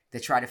diet to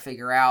try to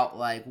figure out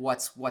like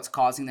what's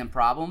causing them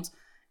problems,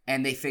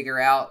 and they figure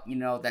out, you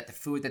know, that the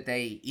food that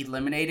they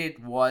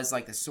eliminated was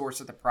like the source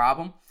of the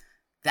problem.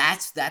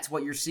 That's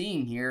what you're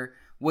seeing here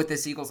with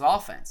this Eagles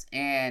offense.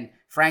 And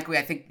frankly,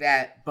 I think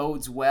that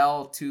bodes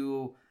well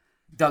to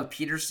Doug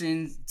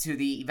Peterson, to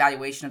the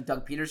evaluation of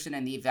Doug Peterson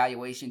and the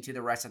evaluation to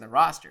the rest of the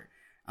roster.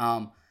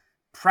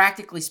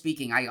 Practically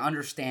speaking, I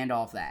understand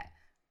all of that.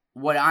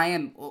 What I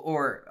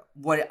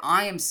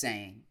am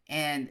saying,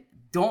 and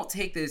don't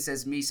take this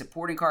as me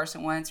supporting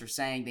Carson Wentz or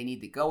saying they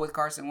need to go with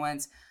Carson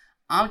Wentz.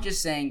 I'm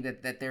just saying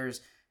that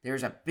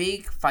there's a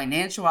big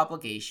financial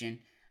obligation,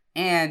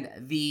 and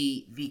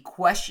the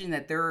question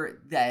that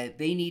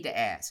they need to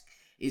ask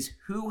is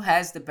who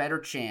has the better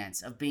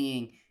chance of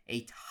being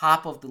a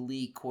top of the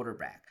league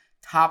quarterback,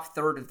 top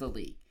third of the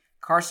league,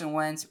 Carson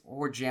Wentz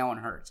or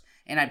Jalen Hurts.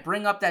 And I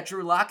bring up that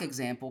Drew Lock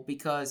example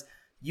because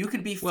you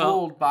can be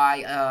fooled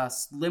by a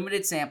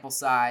limited sample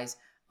size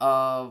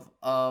of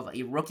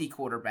a rookie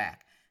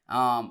quarterback.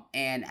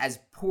 And as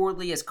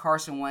poorly as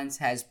Carson Wentz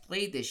has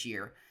played this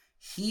year,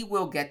 he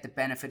will get the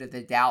benefit of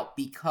the doubt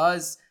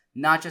because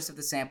not just of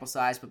the sample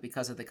size, but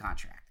because of the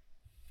contract.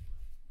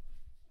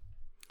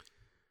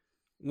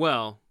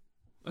 Well,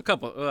 a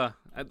couple.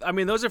 I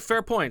mean, those are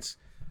fair points.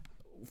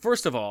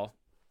 First of all,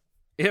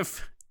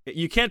 if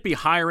you can't be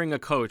hiring a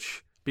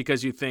coach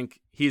because you think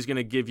he's going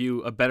to give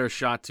you a better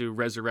shot to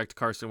resurrect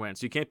Carson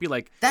Wentz. You can't be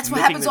like that's what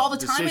happens all the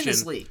time in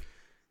this league.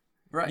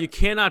 Right. You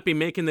cannot be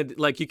making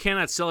you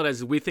cannot sell it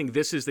as we think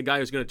this is the guy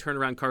who's going to turn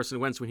around Carson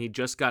Wentz when he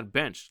just got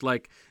benched.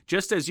 Like,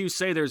 just as you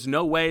say, there's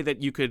no way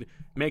that you could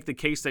make the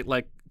case that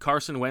like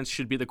Carson Wentz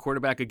should be the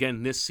quarterback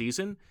again this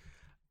season.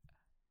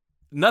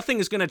 Nothing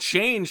is going to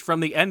change from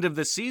the end of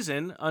the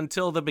season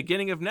until the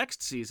beginning of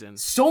next season.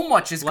 So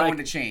much is going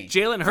to change.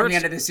 Jalen Hurts, from the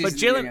end of the season to the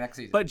beginning of next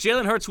season. But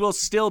Jalen Hurts will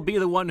still be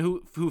the one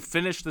who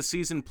finished the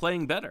season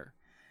playing better.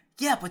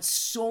 Yeah, but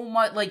so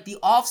much like the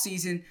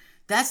offseason.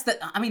 That's what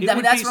I'm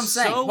saying.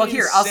 So well,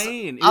 here I'll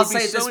say it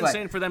so this way.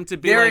 Insane for them to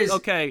be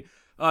okay,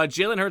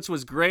 Jalen Hurts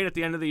was great at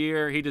the end of the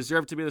year. He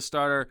deserved to be the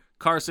starter.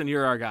 Carson,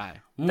 you're our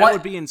guy. That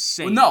would be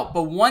insane. No,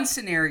 but one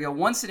scenario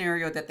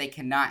that they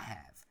cannot have,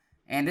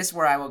 and this is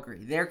where I will agree.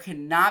 There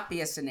cannot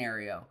be a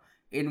scenario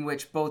in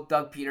which both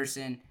Doug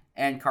Peterson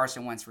and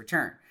Carson Wentz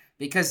return,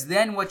 because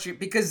then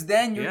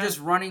you're just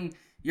running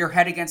your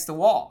head against the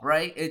wall,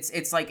 right?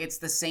 It's like it's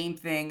the same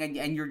thing,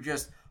 and you're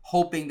just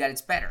hoping that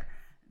it's better.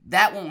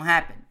 That won't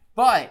happen.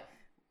 But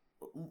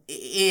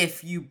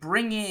if you're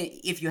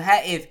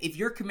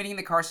committing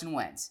to Carson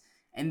Wentz,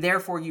 and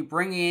therefore you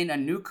bring in a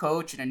new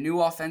coach and a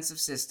new offensive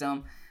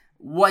system,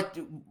 what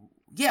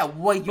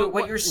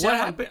you're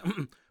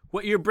selling.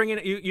 What you're bringing,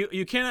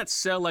 you cannot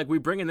sell like we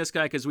bring in this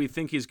guy because we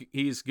think he's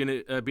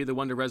going to be the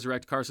one to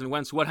resurrect Carson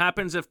Wentz. What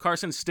happens if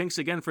Carson stinks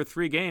again for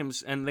 3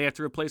 games and they have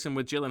to replace him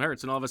with Jalen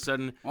Hurts, and all of a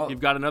sudden you've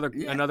got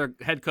another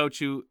head coach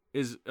who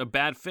is a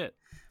bad fit?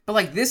 But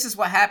like this is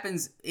what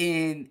happens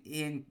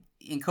in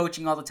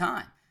coaching all the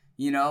time.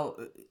 You know,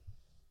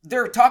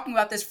 they're talking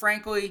about this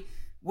frankly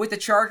with the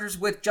Chargers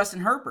with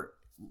Justin Herbert.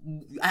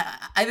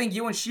 I think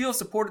you and Shield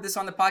supported this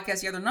on the podcast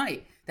the other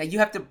night, that you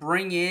have to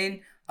bring in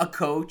a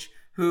coach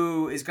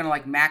who is going to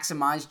like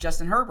maximize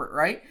Justin Herbert,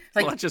 right?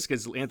 Like, well, that's just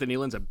because Anthony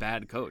Lynn's a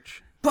bad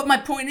coach. But my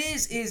point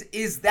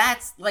is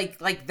that's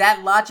like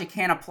that logic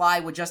can't apply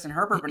with Justin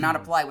Herbert, but not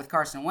apply with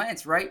Carson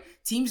Wentz, right?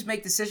 Teams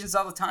make decisions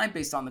all the time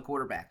based on the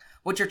quarterback.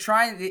 What you're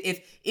trying,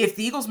 if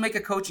the Eagles make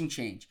a coaching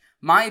change,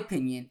 my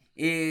opinion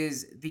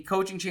is the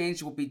coaching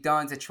change will be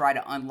done to try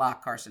to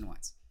unlock Carson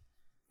Wentz,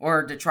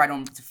 or to try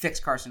to fix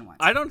Carson Wentz.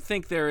 I don't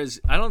think there is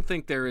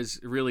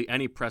really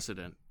any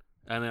precedent,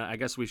 and I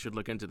guess we should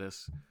look into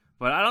this.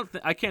 But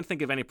I can't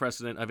think of any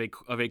precedent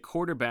of a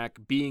quarterback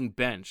being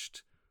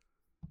benched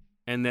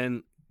and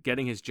then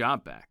getting his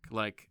job back,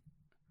 like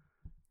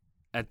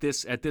at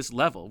this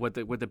level with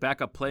the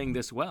backup playing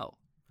this well.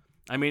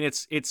 I mean,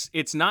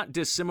 it's not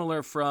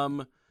dissimilar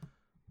from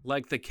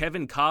like the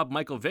Kevin Kolb,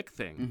 Michael Vick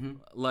thing. Mm-hmm.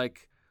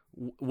 Like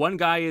one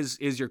guy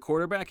is your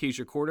quarterback, he's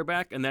your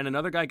quarterback, and then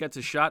another guy gets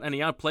a shot and he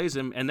outplays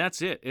him, and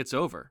that's it. It's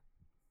over.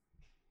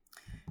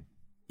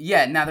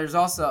 Yeah, now there's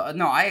also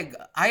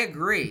I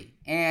agree,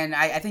 and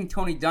I think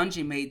Tony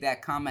Dungy made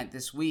that comment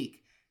this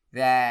week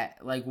that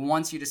like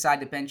once you decide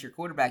to bench your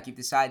quarterback, you've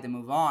decided to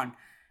move on.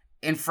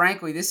 And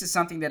frankly, this is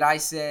something that I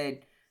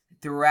said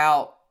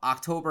throughout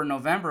October,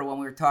 November when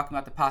we were talking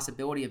about the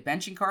possibility of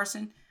benching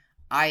Carson.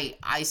 I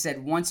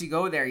said once you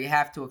go there, you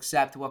have to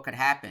accept what could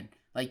happen.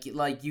 Like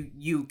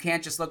you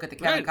can't just look at the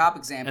Kevin Kolb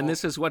example. And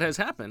this is what has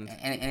happened.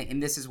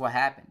 And this is what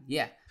happened.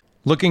 Yeah.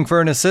 Looking for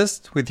an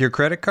assist with your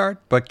credit card,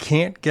 but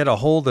can't get a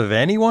hold of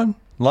anyone?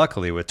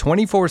 Luckily, with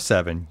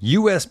 24/7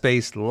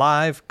 U.S.-based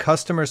live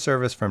customer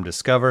service from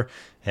Discover,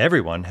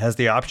 everyone has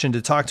the option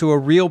to talk to a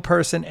real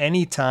person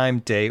anytime,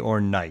 day or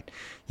night.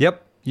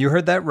 Yep, you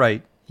heard that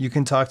right. You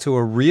can talk to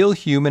a real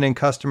human in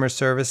customer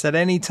service at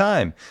any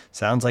time.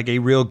 Sounds like a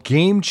real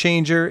game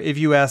changer if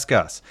you ask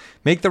us.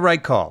 Make the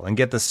right call and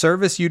get the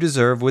service you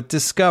deserve with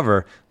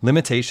Discover.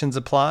 Limitations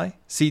apply.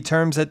 See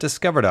terms at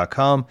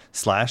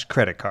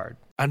discover.com/creditcard.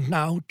 And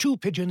now, 2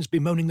 pigeons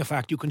bemoaning the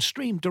fact you can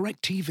stream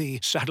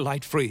DirecTV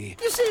satellite-free.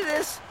 You see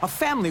this? A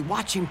family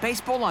watching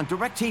baseball on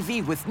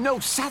DirecTV with no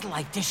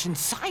satellite dish in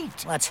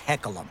sight. Let's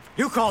heckle them.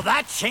 You call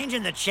that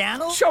changing the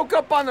channel? Choke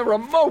up on the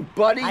remote,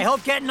 buddy. I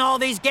hope getting all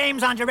these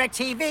games on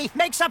DirecTV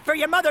makes up for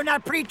your mother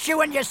not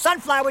pre-chewing your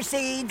sunflower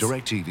seeds.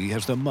 DirecTV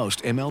has the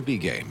most MLB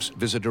games.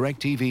 Visit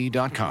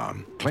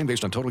DirecTV.com. Claim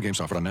based on total games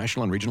offered on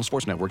national and regional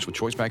sports networks with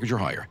choice package or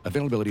higher.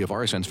 Availability of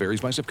RSNs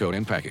varies by zip code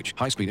and package.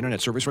 High-speed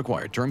internet service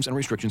required. Terms and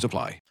restrictions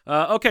apply.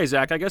 Okay,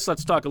 Zach, I guess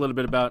let's talk a little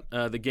bit about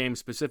the game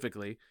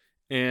specifically.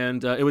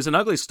 And it was an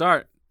ugly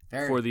start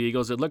for the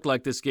Eagles. It looked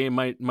like this game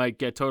might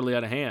get totally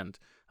out of hand.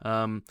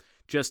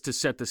 Just to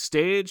set the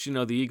stage,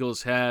 the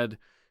Eagles had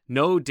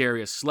no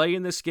Darius Slay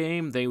in this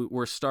game. They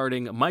were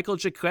starting Michael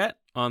Jacquet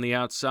on the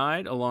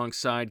outside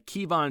alongside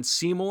Kevon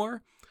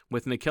Seymour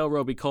with Nickel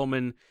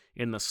Roby-Coleman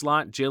in the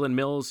slot, Jalen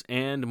Mills,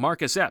 and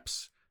Marcus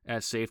Epps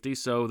as safety.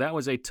 So that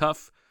was a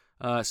tough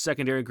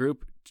secondary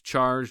group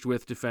charged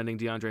with defending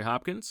DeAndre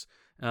Hopkins.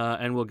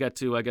 And we'll get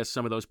to, I guess,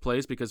 some of those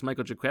plays because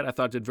Michael Jacquet, I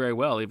thought, did very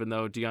well, even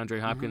though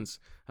DeAndre Hopkins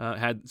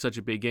had such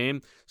a big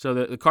game. So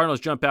the Cardinals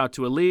jump out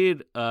to a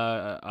lead,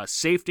 a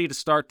safety to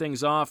start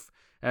things off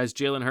as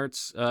Jalen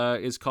Hurts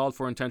is called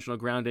for intentional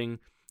grounding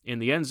in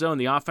the end zone.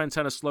 The offense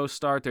had a slow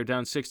start. They're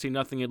down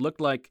 16-0. It looked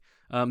like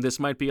this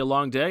might be a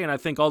long day, and I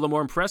think all the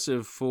more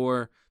impressive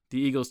for the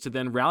Eagles to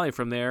then rally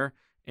from there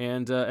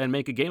and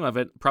make a game of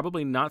it.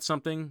 Probably not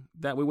something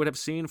that we would have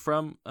seen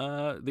from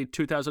the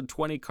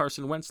 2020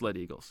 Carson Wentz-led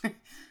Eagles.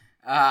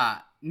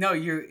 No,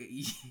 you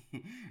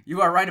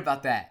are right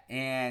about that.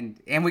 And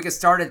we could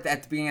start at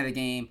the beginning of the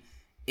game.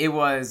 It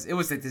was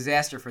a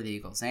disaster for the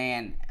Eagles,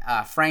 and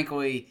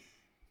frankly,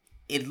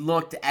 it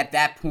looked at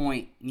that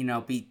point,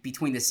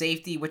 between the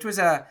safety, which was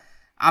I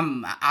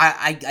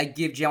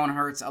give Jalen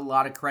Hurts a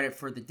lot of credit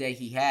for the day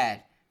he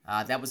had.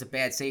 That was a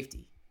bad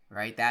safety,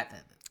 right?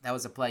 That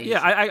was a play.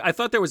 Yeah, I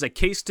thought there was a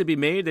case to be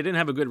made. They didn't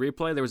have a good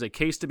replay. There was a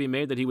case to be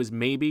made that he was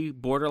maybe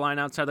borderline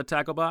outside the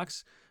tackle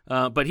box.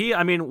 But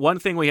one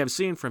thing we have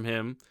seen from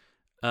him,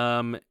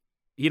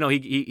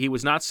 he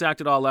was not sacked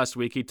at all last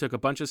week. He took a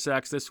bunch of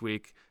sacks this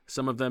week,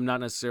 some of them not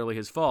necessarily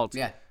his fault.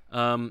 Yeah.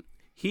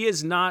 He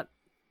is not,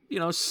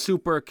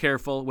 super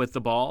careful with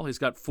the ball. He's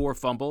got 4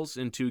 fumbles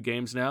in 2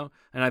 games now.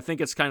 And I think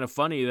it's kind of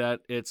funny that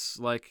it's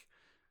like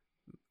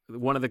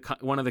one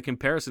of the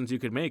comparisons you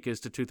could make is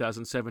to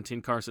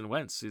 2017 Carson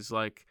Wentz. He's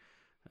like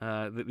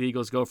the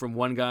Eagles go from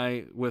one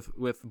guy with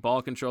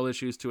ball control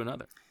issues to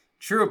another.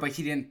 True, but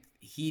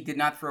he did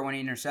not throw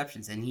any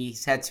interceptions, and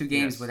he's had 2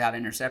 games without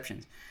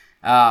interceptions.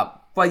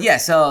 But yeah,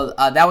 so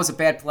that was a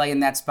bad play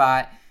in that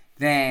spot.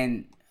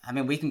 Then, I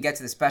mean, we can get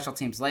to the special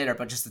teams later,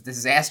 but just a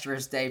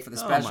disastrous day for the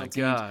special teams.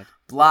 God.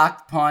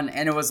 Blocked punt,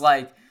 and it was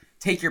like,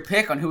 take your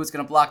pick on who was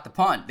going to block the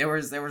punt. There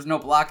was no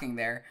blocking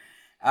there.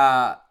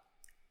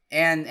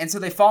 And so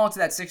they fall into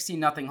that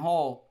 16-0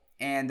 hole,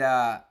 and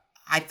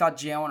I thought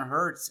Jalen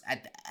Hurts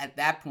at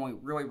that point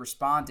really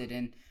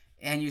responded.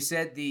 And you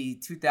said the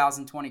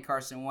 2020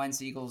 Carson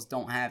Wentz Eagles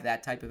don't have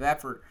that type of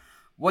effort.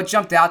 What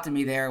jumped out to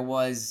me there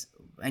was,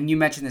 and you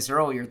mentioned this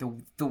earlier,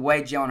 the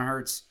way Jalen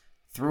Hurts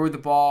threw the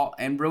ball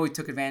and really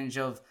took advantage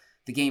of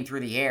the game through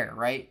the air,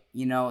 right?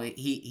 You know,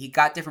 he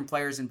got different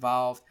players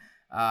involved.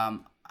 I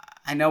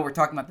know we're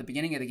talking about the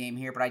beginning of the game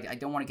here, but I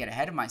don't want to get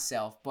ahead of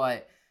myself.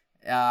 But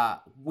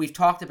we've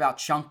talked about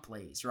chunk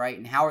plays, right?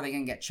 And how are they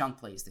going to get chunk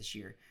plays this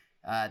year?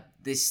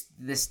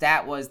 The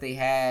stat was they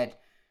had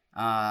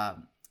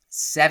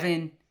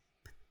 7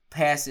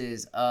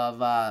 passes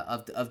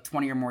of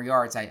 20 or more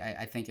yards,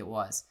 I think it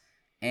was.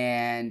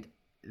 And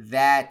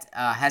that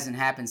hasn't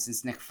happened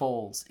since Nick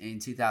Foles in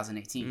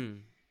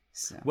 2018.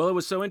 So. Well, it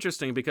was so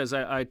interesting because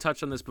I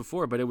touched on this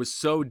before, but it was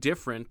so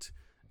different.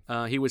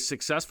 He was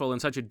successful in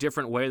such a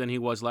different way than he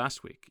was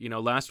last week. You know,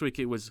 last week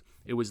it was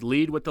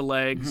lead with the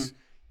legs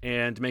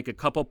and make a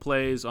couple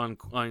plays on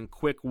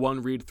quick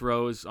one-read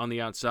throws on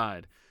the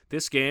outside.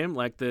 This game,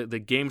 like the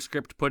game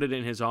script put it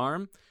in his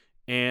arm,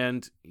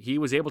 and he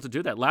was able to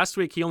do that. Last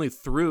week he only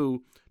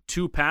threw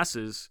 2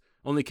 passes,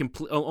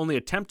 only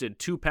attempted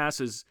 2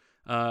 passes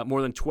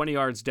more than 20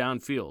 yards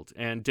downfield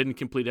and didn't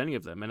complete any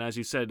of them. And as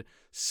you said,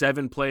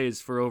 7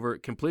 plays for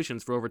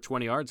completions for over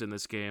 20 yards in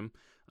this game.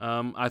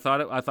 I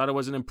thought it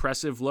was an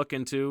impressive look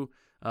into,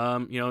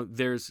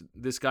 there's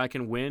this guy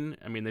can win.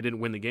 I mean, they didn't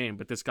win the game,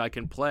 but this guy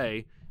can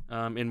play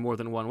in more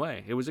than one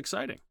way. It was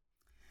exciting.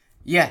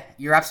 Yeah,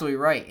 you're absolutely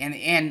right.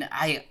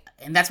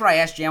 And that's what I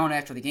asked Jalen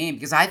after the game,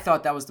 because I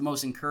thought that was the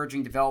most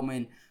encouraging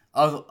development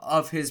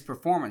of his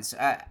performance.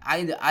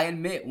 I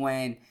admit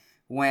when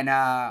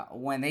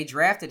they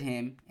drafted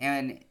him,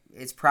 and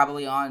it's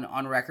probably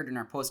on record in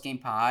our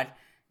post-draft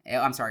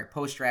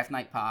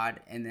night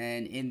pod, and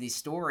then in the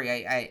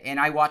story,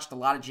 I watched a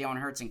lot of Jalen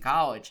Hurts in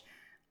college.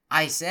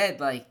 I said,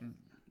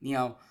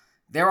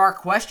 there are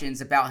questions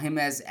about him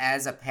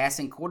as a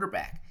passing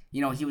quarterback.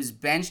 You know, he was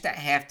benched at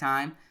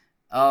halftime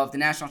of the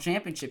national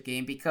championship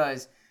game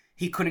because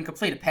he couldn't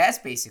complete a pass,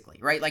 basically,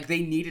 right? Like,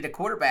 they needed a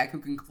quarterback who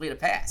can complete a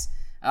pass.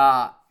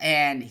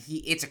 And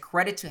it's a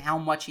credit to how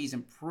much he's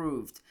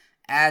improved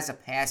as a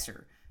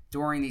passer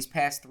during these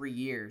past 3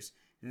 years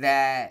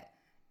that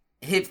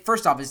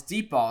first off, his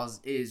deep ball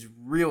is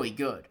really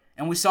good.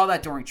 And we saw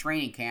that during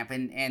training camp,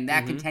 and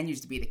that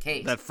continues to be the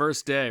case. That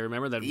first day,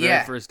 remember that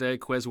very first day,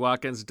 Quez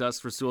Watkins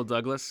dusts Rasul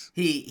Douglas?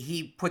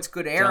 He puts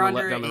good air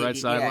under it. Down the right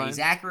sideline. Yeah, he's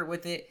accurate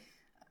with it.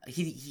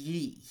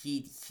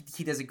 He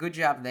does a good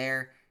job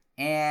there.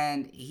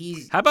 And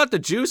how about the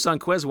juice on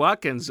Quez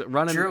Watkins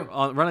running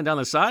down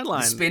the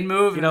sideline? The spin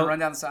move and run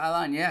down the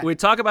sideline, yeah. We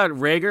talk about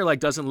Reagor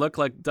doesn't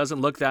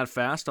look that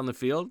fast on the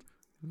field.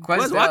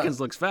 Quez Watkins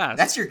looks fast.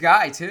 That's your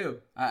guy too.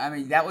 I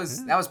mean, that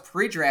was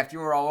pre-draft. You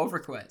were all over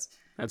Quez.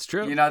 That's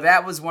true. You know,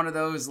 that was one of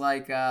those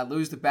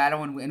lose the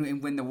battle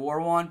and win the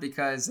war one,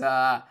 because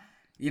I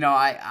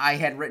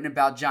had written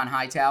about John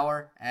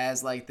Hightower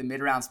as the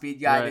mid-round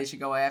speed guy they should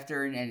go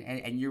after,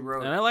 and you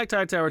wrote. And I liked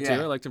Hightower too.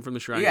 I liked him from the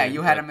Shrine. Yeah, game,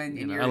 you had him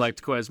in your. I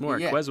liked Quez more.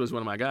 Yeah. Quez was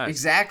one of my guys.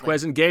 Exactly.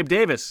 Quez and Gabe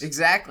Davis.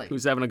 Exactly.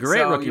 Who's having a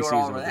great rookie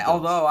season.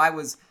 Although I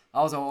was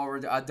all over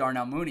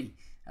Darnell Mooney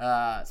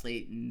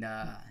late, and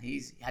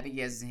I think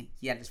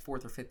he had his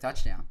 4th or 5th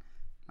touchdown.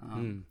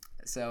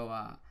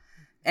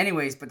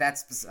 Anyways, but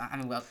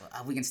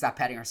we can stop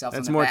patting ourselves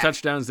on the back. That's more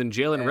touchdowns than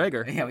Jalen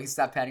Reagor. Yeah, we can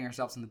stop patting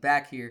ourselves on the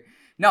back here.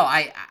 No,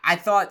 I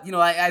thought,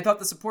 I thought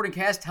the supporting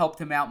cast helped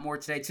him out more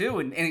today too.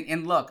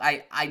 And look,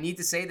 I need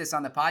to say this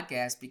on the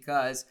podcast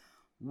because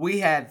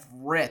we have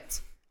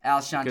ripped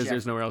Alshon Jeffrey. Because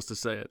there's nowhere else to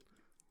say it.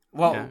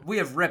 Well, we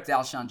have ripped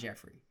Alshon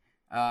Jeffrey.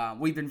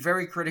 We've been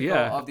very critical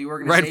of the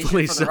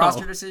organization for the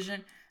roster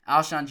decision.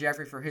 Alshon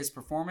Jeffrey for his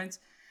performance.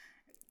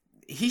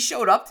 He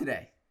showed up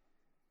today.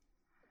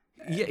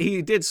 Yeah,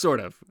 he did sort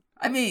of.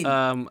 I mean,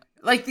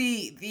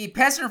 the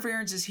pass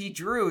interferences he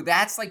drew,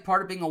 that's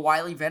part of being a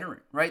wily veteran,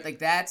 right?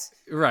 That's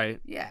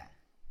right. Yeah.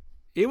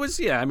 It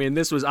was, I mean,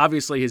 this was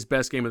obviously his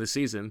best game of the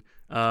season.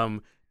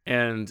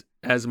 And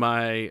as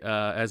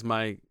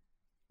my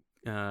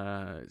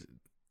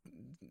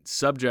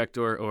subject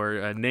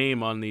or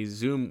name on the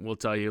Zoom will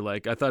tell you, I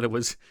thought it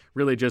was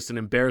really just an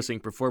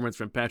embarrassing performance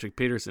from Patrick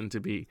Peterson to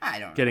be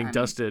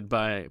dusted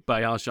by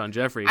Alshon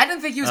Jeffrey. I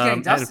didn't think he was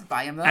getting dusted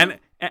by him though.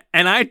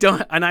 And I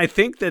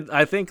think there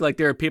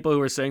are people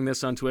who are saying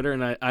this on Twitter,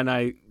 and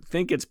I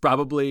think it's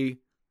probably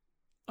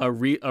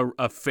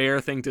a fair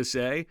thing to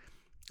say.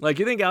 You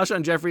think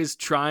Alshon Jeffrey's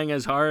trying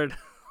as hard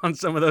on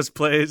some of those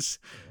plays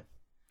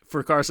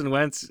for Carson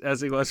Wentz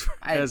as he was for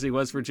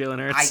Jalen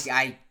Hurts?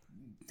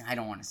 I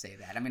don't want to say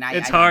that. I mean,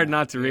 it's hard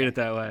not to read it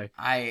that way.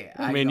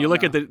 I mean, you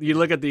look at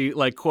the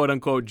like quote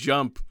unquote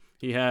jump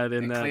he had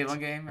in that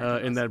Cleveland game,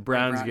 in that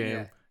Browns game.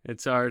 Yeah.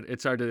 It's hard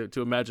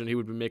to imagine he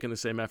would be making the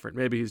same effort.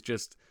 Maybe he's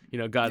just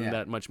gotten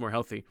that much more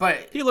healthy.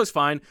 But he looks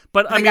fine.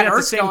 But I mean, at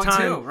the same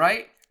time, too,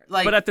 right?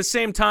 Like, but at the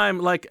same time,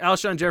 like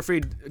Alshon Jeffrey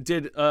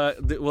did,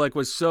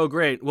 was so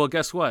great. Well,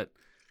 guess what?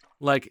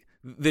 Like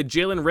the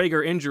Jalen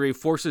Reagor injury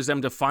forces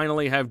them to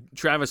finally have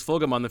Travis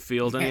Fulgham on the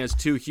field, and he has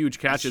 2 huge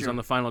catches on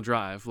the final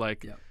drive.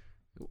 Like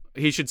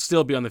he should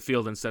still be on the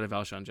field instead of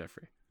Alshon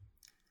Jeffrey,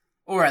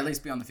 or at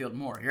least be on the field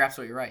more. You're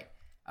absolutely right.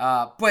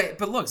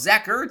 But look,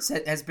 Zach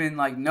Ertz has been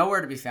like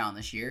nowhere to be found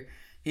this year.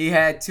 He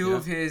had 2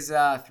 of his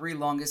 3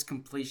 longest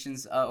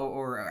completions,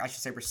 or I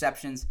should say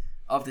receptions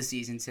of the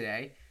season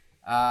today.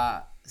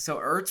 So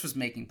Ertz was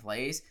making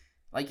plays,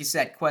 like you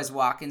said. Quez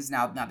Watkins.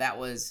 Now that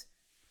was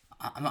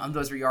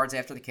those were yards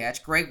after the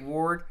catch. Greg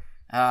Ward.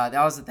 That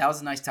was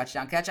a nice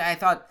touchdown catch. I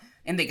thought,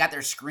 and they got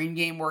their screen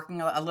game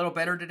working a little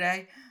better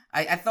today.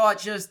 I thought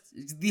just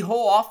the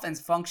whole offense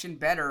functioned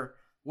better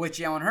with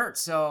Jalen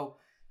Hurts. So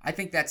I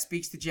think that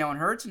speaks to Jalen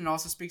Hurts, and it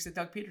also speaks to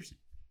Doug Peterson.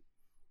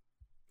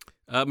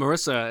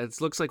 Marissa, it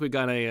looks like we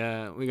got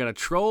a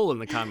troll in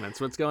the comments.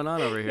 What's going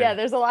on over here? Yeah,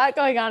 there's a lot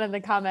going on in the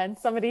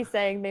comments. Somebody's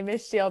saying they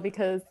missed Sheil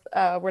because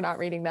we're not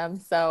reading them.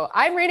 So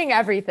I'm reading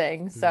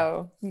everything.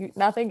 So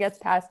nothing gets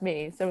past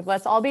me. So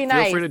let's all be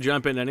nice. Feel free to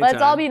jump in anytime.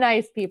 Let's all be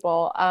nice,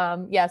 people.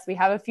 Yes, we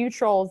have a few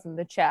trolls in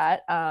the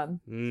chat.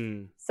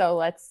 So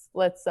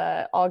let's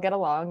all get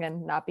along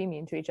and not be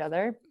mean to each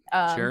other.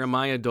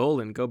 Jeremiah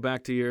Dolan, go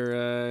back to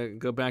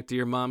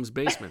your mom's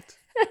basement.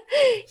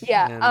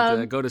 Yeah.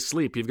 And go to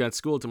sleep. You've got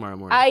school tomorrow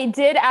morning. I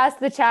did ask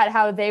the chat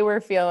how they were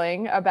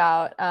feeling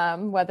about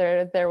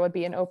whether there would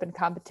be an open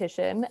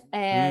competition.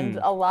 And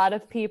a lot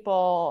of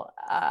people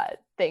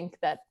think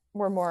that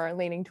we're more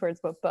leaning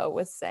towards what Bo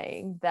was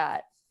saying,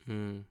 that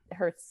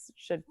Hurts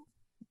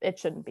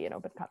shouldn't be an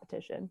open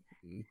competition.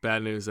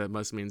 Bad news. That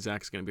must mean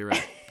Zach's going to be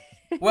right.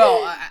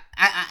 Well,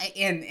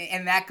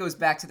 and that goes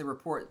back to the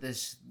report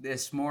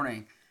this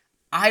morning.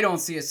 I don't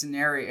see a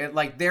scenario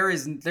like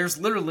there's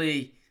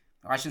literally,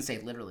 or I shouldn't say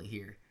literally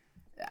here.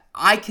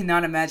 I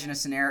cannot imagine a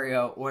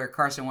scenario where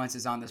Carson Wentz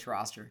is on this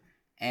roster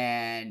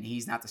and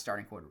he's not the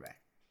starting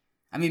quarterback.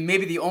 I mean,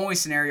 maybe the only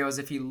scenario is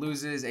if he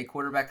loses a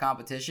quarterback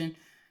competition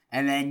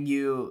and then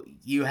you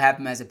have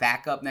him as a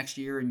backup next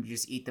year and you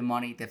just eat the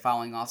money the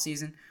following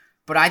offseason.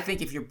 But I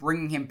think if you're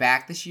bringing him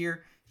back this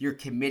year, you're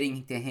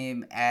committing to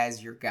him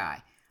as your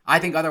guy. I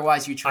think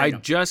otherwise you trade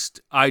him.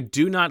 I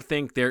do not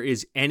think there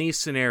is any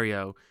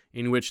scenario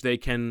in which they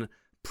can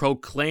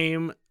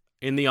proclaim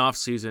in the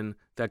offseason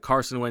that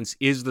Carson Wentz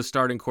is the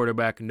starting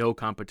quarterback, no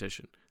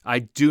competition. I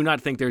do not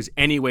think there's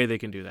any way they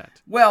can do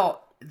that.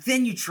 Well,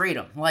 then you trade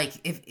him. Like,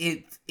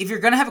 if you're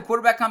going to have a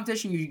quarterback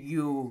competition,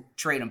 you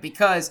trade him.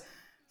 Because,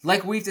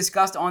 like we've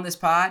discussed on this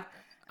pod,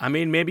 I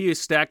mean, maybe you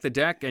stack the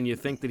deck and you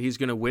think that he's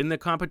going to win the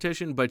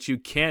competition, but you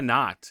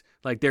cannot.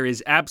 Like, there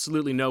is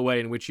absolutely no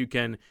way in which you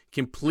can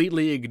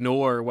completely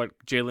ignore what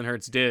Jalen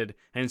Hurts did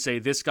and say,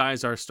 this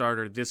guy's our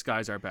starter, this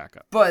guy's our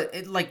backup. But,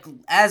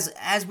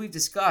 as we've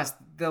discussed,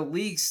 the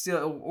league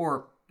still,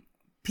 or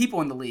people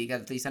in the league,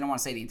 at least, I don't want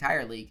to say the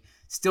entire league,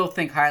 still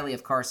think highly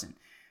of Carson.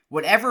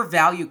 Whatever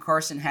value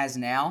Carson has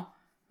now,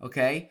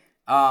 okay,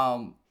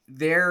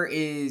 there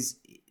is,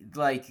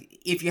 like,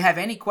 if you have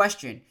any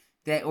question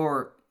that,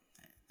 or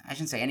I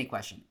shouldn't say any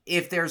question,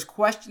 if there's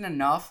question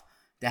enough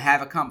to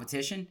have a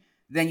competition,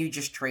 then you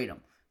just trade him,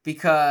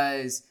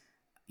 because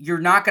you're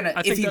not going to,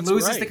 if he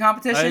loses the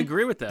competition, I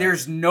agree with that.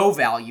 There's no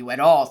value at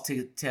all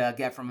to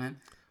get from him.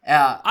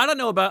 I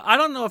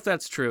don't know if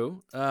that's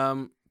true.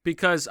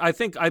 Because I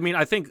think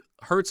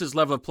Hurts'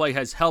 level of play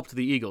has helped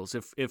the Eagles.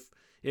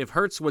 If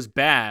Hurts was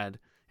bad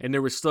and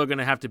there was still going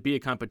to have to be a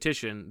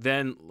competition,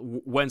 then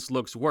Wentz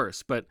looks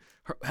worse. But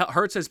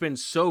Hurts has been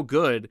so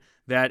good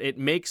that it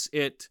makes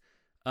it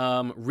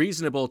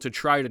reasonable to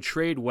try to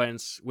trade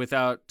Wentz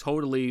without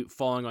totally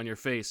falling on your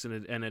face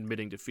and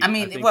admitting defeat. I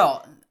mean,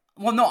 well,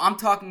 no, I'm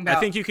talking about. I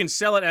think you can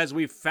sell it as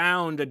we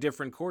found a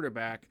different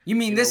quarterback. You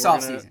mean this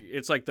offseason?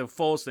 It's like the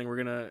Foles thing. We're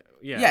gonna,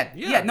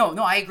 yeah. No,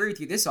 I agree with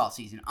you. This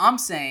offseason, I'm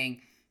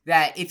saying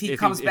that if he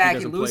comes back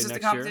and loses the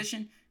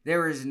competition,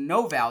 there is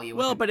no value.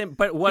 Well,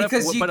 but what if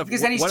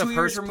then he's 2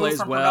 years removed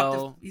from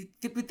well?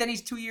 But then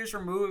he's 2 years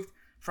removed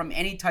from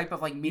any type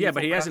of meaningful Yeah,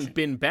 but he production. hasn't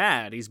been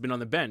bad. He's been on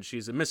the bench.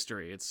 He's a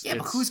mystery. But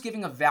who's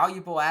giving a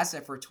valuable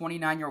asset for a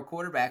 29-year-old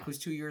quarterback who's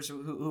 2 years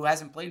who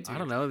hasn't played in 2 years? I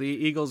don't know. The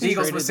Eagles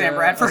with Sam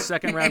Bradford, a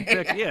second-round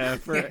pick.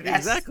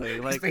 Exactly.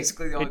 That's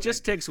basically the only it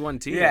just takes one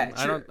team. Yeah,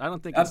 sure. I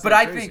don't think. But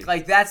I think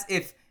that's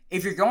if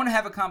you're going to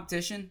have a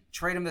competition,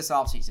 trade him this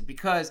offseason,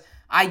 because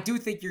I do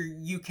think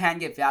you can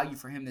get value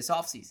for him this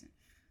offseason.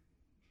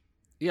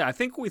 Yeah, I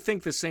think we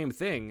think the same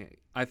thing.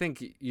 I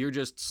think you're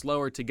just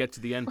slower to get to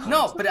the end point.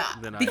 No, but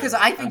because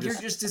I think you're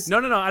just as... No.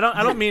 I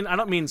don't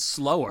mean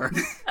slower.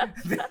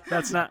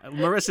 That's not.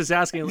 Marissa's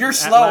asking. You're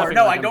slower.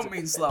 No, I don't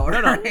mean slower.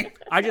 No. Right?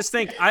 I just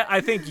think I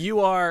think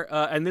you are,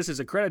 and this is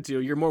a credit to you.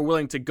 You're more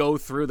willing to go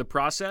through the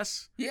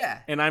process. Yeah.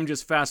 And I'm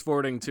just fast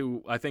forwarding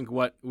to I think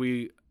what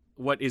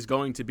is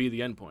going to be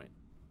the end point.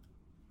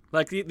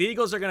 Like the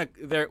Eagles are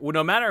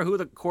no matter who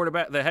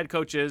the head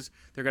coach is,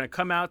 they're gonna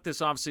come out this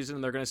offseason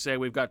and they're gonna say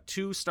we've got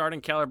 2 starting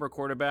caliber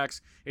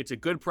quarterbacks. It's a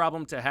good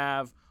problem to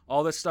have.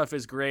 All this stuff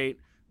is great.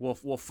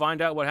 We'll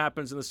find out what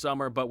happens in the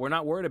summer, but we're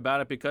not worried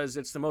about it because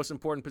it's the most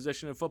important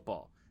position in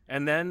football.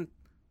 And then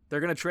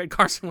they're gonna trade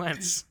Carson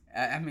Wentz.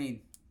 I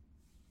mean,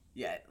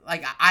 yeah,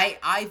 like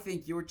I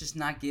think you're just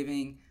not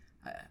giving.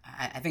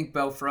 I think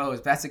Bo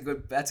froze.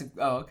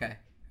 Oh, okay.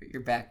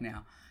 You're back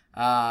now.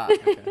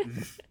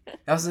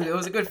 It was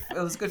a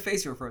good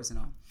face you were frozen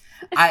on.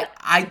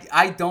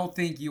 I don't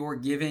think you were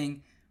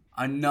giving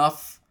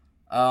enough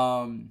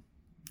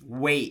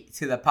weight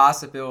to the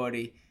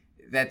possibility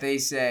that they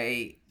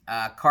say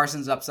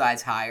Carson's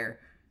upside's higher.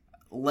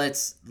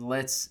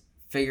 Let's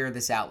figure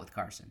this out with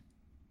Carson.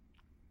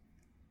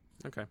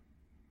 Okay.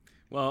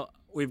 Well,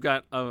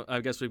 I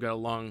guess we've got a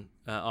long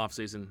off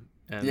season.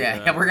 And,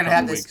 yeah, we're gonna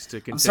have this.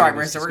 I'm sorry,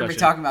 Marissa. We're gonna be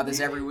talking about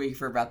this every week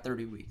for about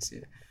 30 weeks.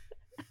 Yeah.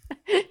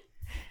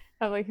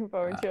 I'm looking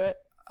forward to it.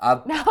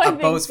 Now I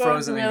think Bo's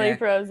really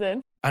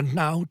frozen. And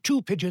now,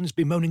 2 pigeons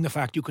bemoaning the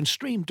fact you can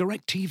stream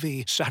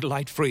DirecTV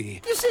satellite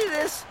free. You see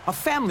this? A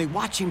family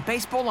watching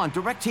baseball on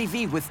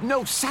DirecTV with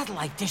no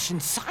satellite dish in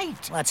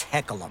sight. Let's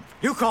heckle them.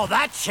 You call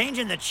that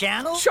changing the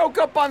channel? Choke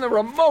up on the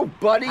remote,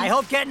 buddy. I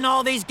hope getting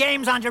all these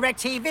games on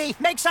DirecTV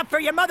makes up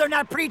for your mother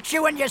not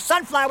pre-chewing your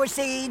sunflower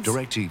seeds.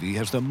 DirecTV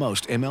has the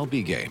most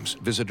MLB games.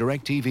 Visit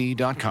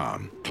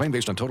DirecTV.com. Claim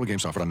based on total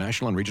games offered on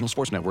national and regional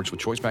sports networks with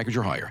choice package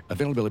or higher.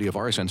 Availability of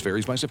RSNs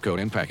varies by zip code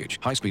and package.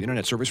 High-speed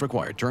internet service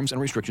required. Terms and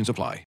restrictions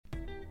apply.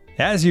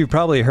 As you've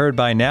probably heard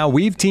by now,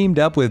 we've teamed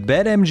up with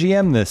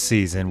BetMGM this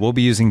season. We'll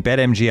be using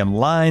BetMGM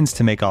lines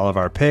to make all of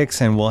our picks,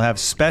 and we'll have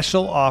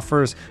special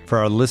offers for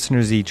our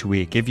listeners each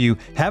week. If you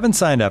haven't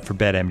signed up for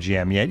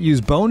BetMGM yet, use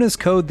bonus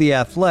code The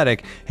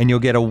Athletic, and you'll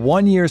get a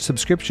 1-year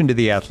subscription to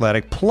The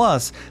Athletic,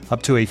 plus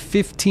up to a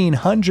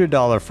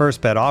 $1,500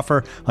 first bet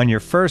offer on your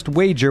first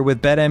wager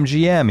with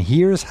BetMGM.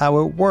 Here's how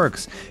it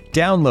works.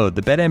 Download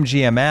the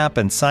BetMGM app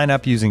and sign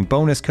up using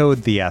bonus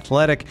code The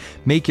Athletic.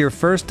 Make your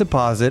first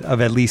deposit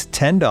of at least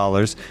 $10.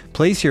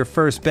 Place your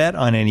first bet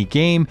on any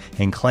game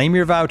and claim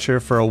your voucher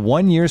for a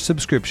 1-year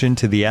subscription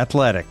to The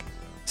Athletic.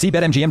 See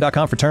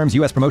BetMGM.com for terms.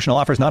 U.S. promotional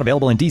offers not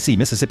available in D.C.,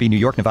 Mississippi, New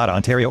York, Nevada,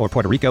 Ontario, or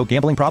Puerto Rico.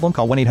 Gambling problem?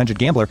 Call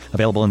 1-800-GAMBLER.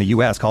 Available in the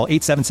U.S. Call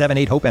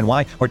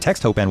 877-8-HOPE-NY or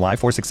text HOPE-NY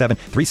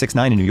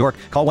 467-369 in New York.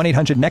 Call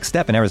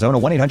 1-800-NEXT-STEP in Arizona.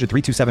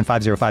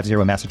 1-800-327-5050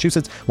 in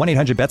Massachusetts.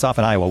 1-800-BETS-OFF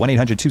in Iowa.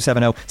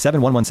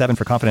 1-800-270-7117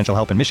 for confidential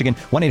help in Michigan.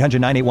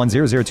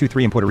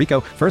 1-800-981-0023 in Puerto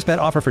Rico. First bet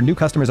offer for new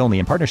customers only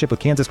in partnership with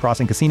Kansas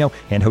Crossing Casino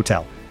and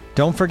Hotel.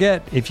 Don't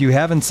forget, if you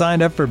haven't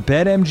signed up for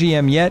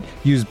BetMGM yet,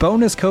 use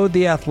bonus code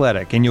The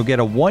Athletic, and you'll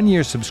get a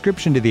 1-year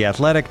subscription to The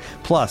Athletic,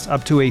 plus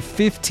up to a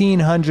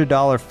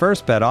 $1,500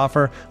 first bet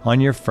offer on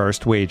your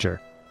first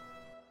wager.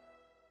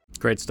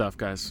 Great stuff,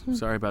 guys.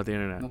 Sorry about the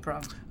internet. No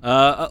problem.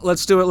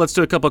 Let's do it. Let's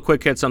do a couple of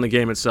quick hits on the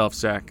game itself,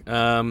 Zach.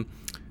 I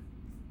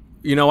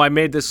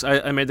made this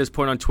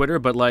point on Twitter,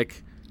 but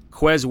like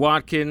Quez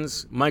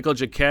Watkins, Michael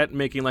Jacquet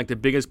making like the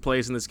biggest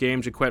plays in this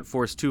game. Jacquet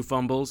forced 2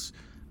 fumbles.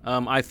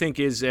 I think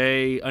is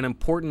an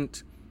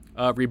important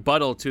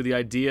rebuttal to the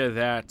idea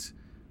that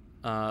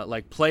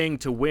like playing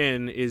to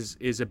win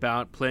is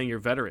about playing your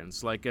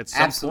veterans. Like at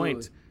some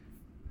point,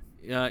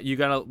 you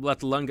gotta let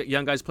the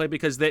young guys play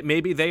because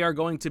maybe they are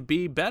going to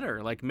be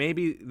better. Like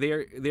maybe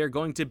they're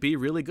going to be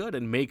really good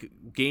and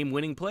make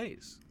game-winning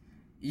plays.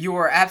 You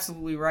are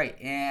absolutely right,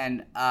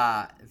 and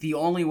the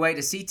only way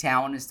to see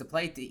talent is to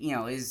play.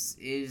 Is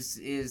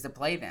to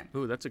play them.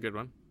 Ooh, that's a good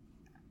one.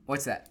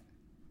 What's that?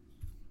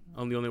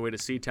 The only way to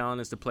see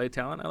talent is to play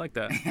talent. I like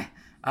that.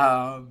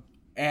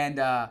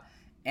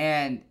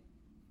 And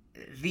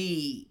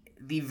the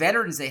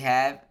veterans they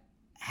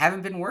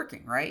haven't been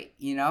working, right?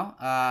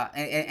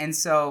 And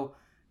so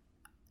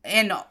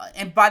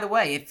by the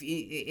way, if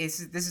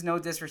this is no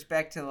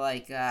disrespect to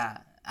like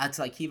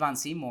Kevon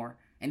Seymour,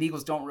 and the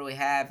Eagles don't really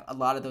have a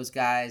lot of those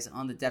guys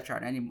on the depth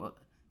chart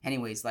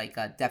anyways, like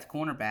depth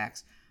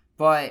cornerbacks.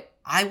 But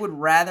I would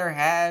rather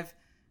have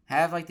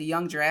like the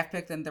young draft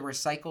pick than the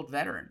recycled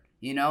veteran.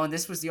 And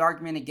this was the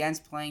argument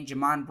against playing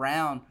Jamon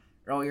Brown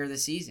earlier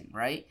this season,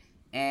 right?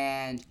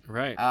 And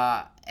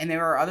and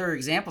there are other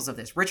examples of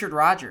this. Richard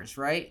Rodgers,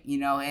 right?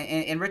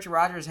 And Richard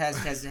Rodgers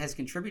has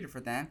contributed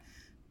for them,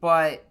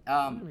 but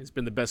he's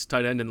been the best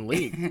tight end in the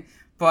league.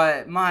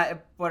 but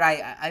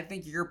I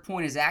think your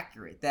point is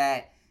accurate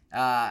that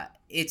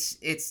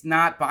it's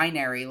not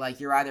binary.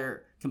 Like you're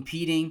either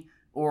competing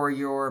or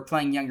you're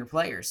playing younger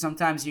players.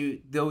 Sometimes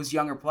those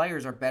younger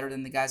players are better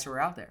than the guys who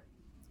are out there.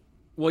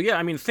 Well, yeah,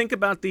 I mean, think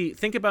about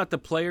the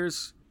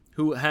players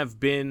who have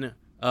been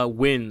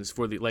wins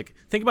for the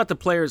think about the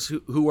players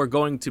who are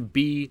going to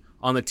be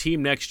on the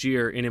team next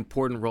year in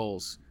important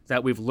roles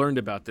that we've learned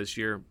about this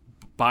year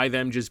by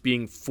them just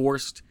being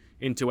forced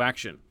into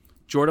action.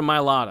 Jordan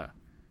Mailata,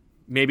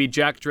 maybe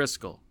Jack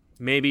Driscoll,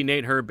 maybe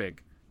Nate Herbig,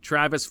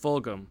 Travis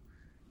Fulgham,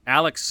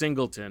 Alex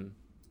Singleton,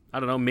 I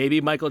don't know,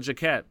 maybe Michael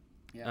Jacquet.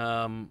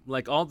 Yeah.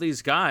 All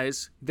these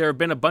guys, there have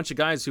been a bunch of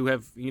guys who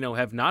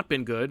have not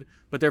been good,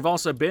 but there have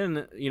also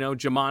been,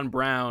 Jamon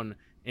Brown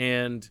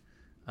and,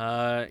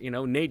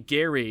 Nate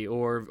Gary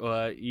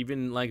or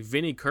even like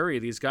Vinny Curry,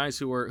 these guys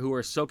who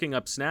are soaking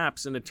up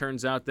snaps. And it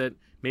turns out that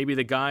maybe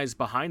the guys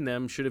behind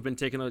them should have been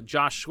taking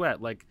Josh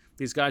Sweat. Like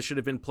these guys should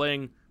have been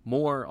playing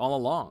more all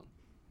along.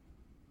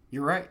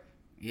 You're right.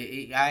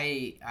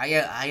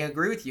 I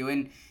agree with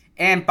you.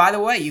 And by the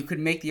way, you could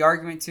make the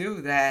argument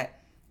too that,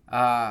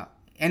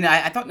 and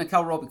I thought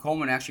Nickel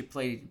Roby-Coleman actually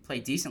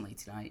played decently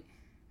tonight,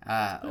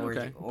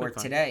 or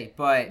today.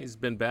 But he's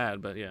been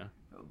bad, but yeah.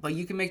 But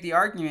you can make the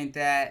argument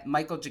that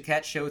Michael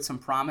Jacquet showed some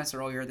promise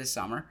earlier this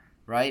summer,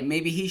 right?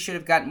 Maybe he should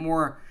have gotten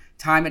more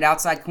time at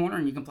outside corner,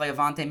 and you can play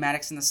Avonte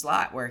Maddox in the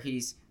slot where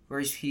he's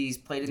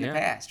played in the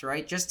past,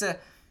 right? Just to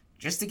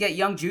get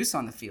young juice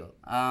on the field,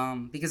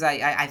 because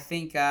I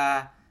think.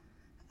 I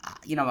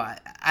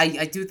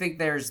do think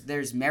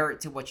there's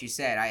merit to what you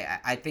said.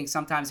 I think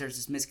sometimes there's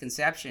this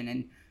misconception,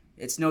 and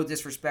it's no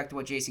disrespect to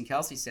what Jason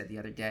Kelce said the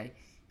other day.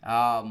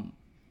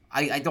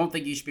 I don't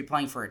think you should be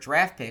playing for a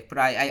draft pick, but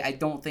I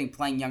don't think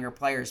playing younger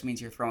players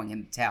means you're throwing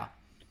in the towel.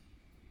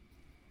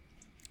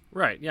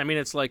 Right. Yeah. I mean,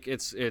 it's like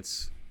it's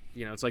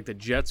like the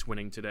Jets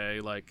winning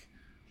today. Like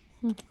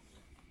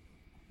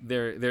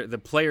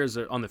the players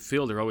on the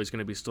field are always going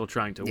to be still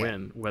trying to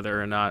win,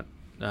 whether or not.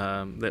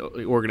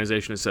 The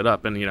organization is set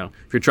up, and if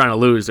you're trying to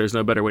lose, there's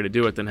no better way to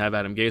do it than have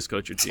Adam Gase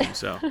coach your team.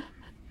 So,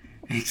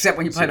 except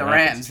when you play the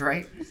Rams,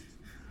 right?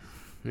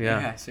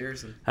 Yeah,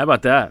 seriously. How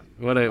about that?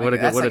 What a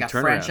turnaround.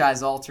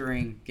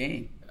 Franchise-altering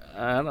game.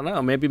 I don't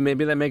know.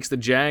 Maybe that makes the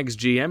Jags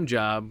GM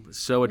job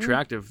so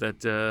attractive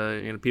that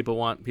people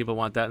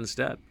want that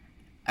instead.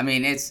 I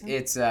mean, it's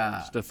just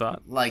a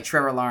thought. Like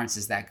Trevor Lawrence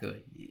is that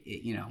good.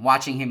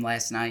 Watching him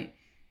last night,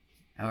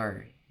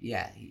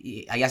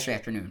 yesterday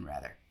afternoon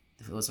rather.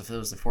 If it was the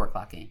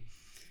 4:00 game,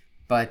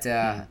 but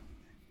I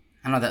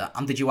don't know.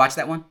 Did you watch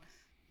that one?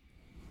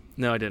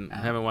 No, I didn't. I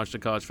haven't watched a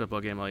college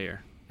football game all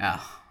year.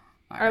 Oh,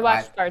 I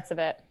watched parts of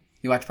it.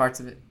 You watched parts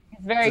of it?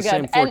 It's very it's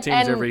good. The same four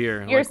teams every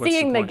year. You're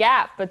seeing the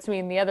gap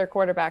between the other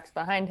quarterbacks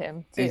behind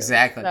him too.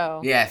 Exactly.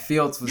 So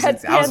Fields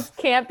was.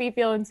 Can't be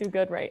feeling too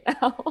good right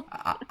now.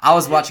 I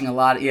was watching a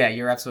lot.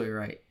 You're absolutely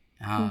right.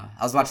 I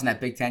was watching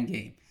that Big Ten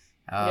game.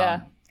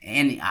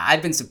 And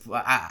I've been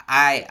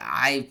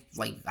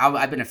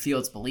I've been a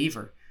Fields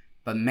believer,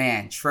 but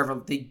man,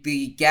 Trevor,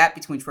 the gap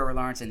between Trevor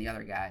Lawrence and the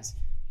other guys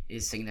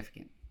is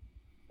significant.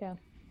 Yeah.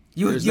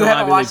 You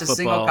haven't watched a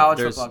single college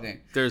football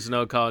game. There's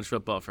no college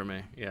football for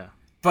me. Yeah.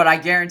 But I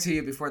guarantee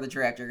you, before the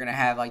draft, you're gonna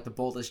have the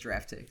boldest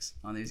draft takes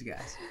on these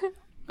guys.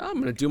 I'm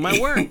gonna do my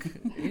work.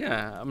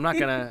 I'm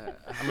gonna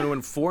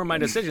inform my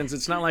decisions.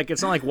 It's not like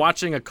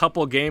watching a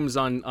couple games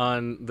on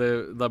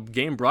the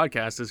game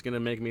broadcast is gonna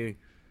make me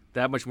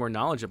that much more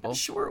knowledgeable. I'm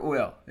sure it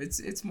will.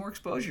 It's more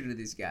exposure to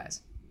these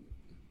guys.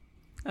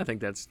 I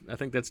think that's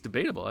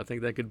debatable. I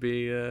think that could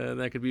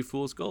be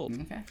fool's gold.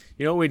 Okay.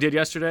 You know what we did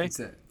yesterday? What's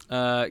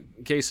that?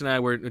 Case and I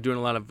were doing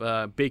a lot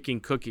of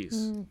baking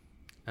cookies,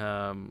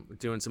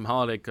 doing some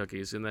holiday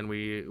cookies, and then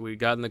we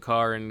got in the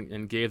car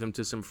and gave them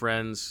to some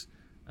friends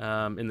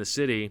in the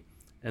city.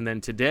 And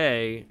then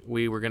today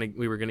we were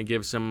gonna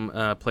give some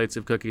plates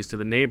of cookies to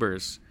the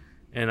neighbors.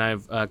 And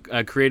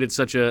I created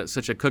such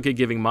a cookie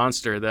giving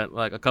monster that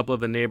a couple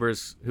of the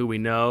neighbors who we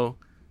know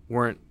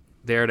weren't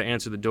there to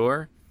answer the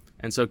door,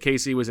 and so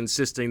Casey was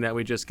insisting that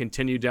we just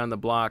continue down the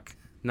block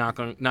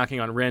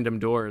knocking on random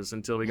doors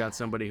until we got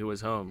somebody who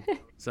was home.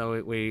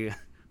 So we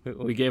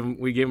gave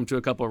them to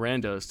a couple of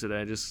randos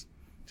today just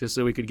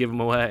so we could give them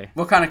away.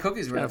 What kind of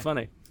cookies were kind of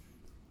funny?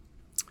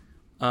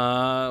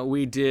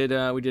 We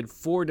did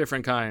 4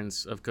 different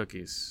kinds of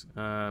cookies.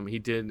 He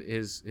did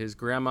his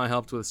grandma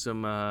helped with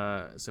some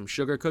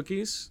sugar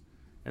cookies,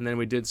 and then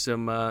we did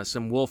some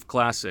Wolf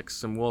classics,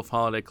 some Wolf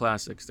holiday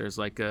classics. There's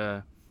like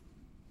a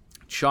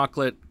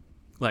chocolate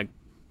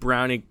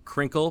brownie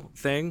crinkle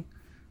thing.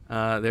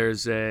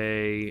 There's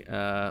a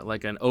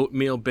an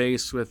oatmeal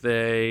base with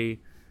a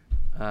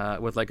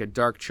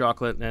dark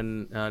chocolate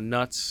and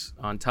nuts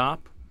on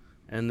top.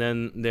 And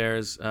then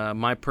there's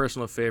my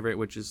personal favorite,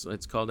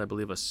 it's called, I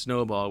believe, a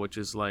snowball, which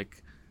is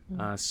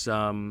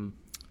some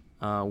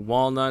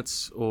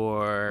walnuts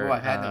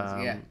or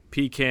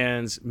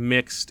pecans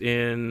mixed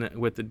in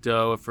with the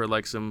dough for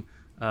some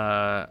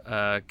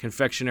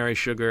confectionery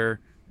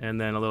sugar,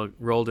 and then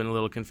rolled in a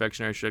little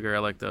confectionery sugar. I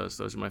like those.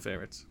 Those are my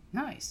favorites.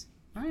 Nice.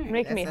 All right.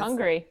 Making me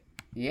hungry.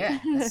 Yeah,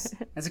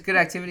 that's a good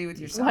activity with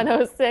your son.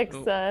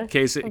 106.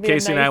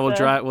 Casey and I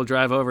will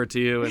drive over to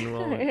you,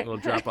 and we'll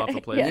drop off a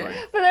plate for you.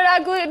 But they're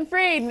not gluten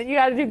free. You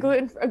got to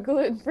do a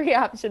gluten free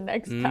option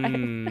next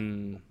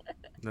time.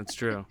 That's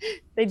true.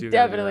 They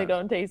definitely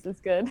don't taste as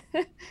good.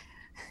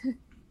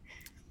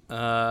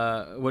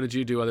 What did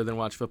you do other than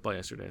watch football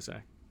yesterday,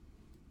 Zach?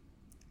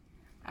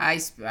 I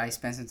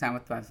spent some time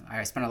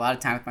I spent a lot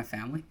of time with my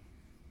family.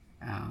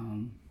 I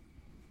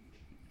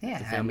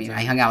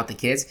hung out with the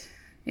kids.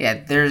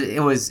 Yeah,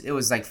 it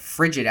was like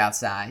frigid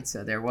outside,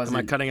 so there wasn't.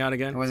 Am I cutting out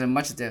again? There wasn't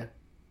much to do.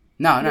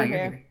 No, you're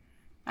here.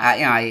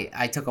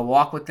 I took a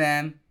walk with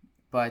them,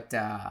 but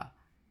I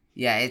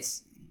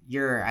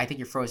think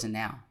you're frozen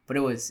now. But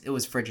it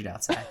was frigid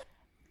outside.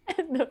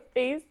 And the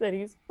face that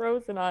he's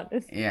frozen on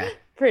is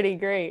pretty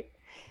great.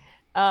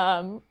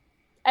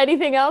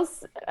 Anything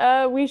else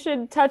we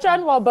should touch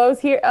on while Bo's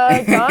here?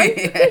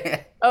 Gone?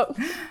 Oh,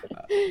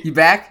 you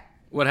back?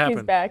 What happened?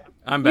 He's back.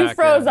 I'm back. You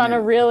froze on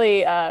a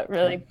really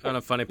on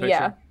a funny picture.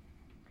 Yeah.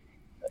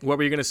 What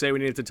were you going to say we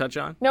needed to touch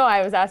on? No,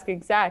 I was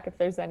asking Zach if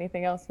there's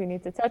anything else we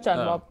need to touch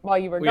on while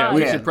you were gone.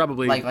 We should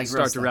probably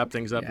start to wrap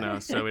things up now,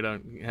 so we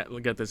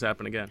don't get this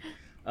happen again.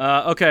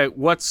 Okay,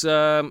 what's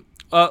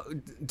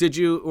did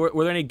you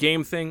were there any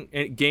game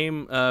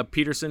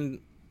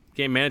Peterson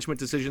game management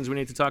decisions we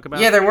need to talk about?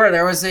 Yeah, there were.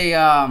 There was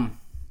a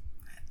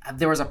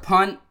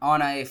punt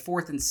on a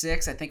 4th and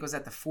 6. I think it was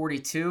at the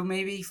 42,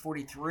 maybe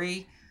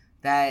 43.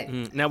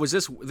 Now was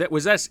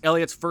that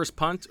Elliott's first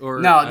punt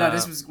or no?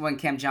 This was when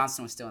Cam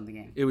Johnston was still in the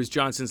game. It was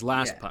Johnson's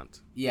last punt.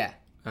 Yeah.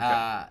 Okay.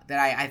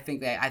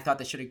 I thought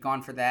they should have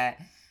gone for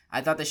that. I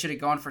thought they should have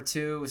gone for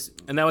 2.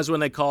 And that was when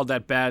they called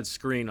that bad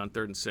screen on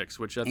 3rd and 6,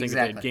 which I think if they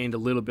had gained a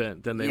little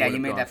bit, then they would have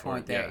gone for it. Yeah, you made that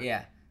point there.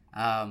 Yeah.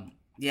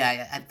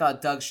 I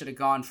thought Doug should have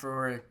gone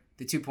for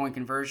the 2-point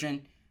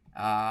conversion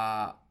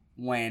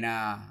when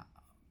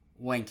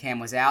Cam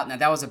was out. Now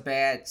that was a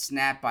bad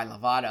snap by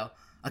Lovato.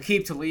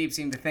 Aqib Talib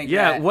seemed to think that.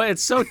 Yeah, well,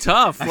 it's so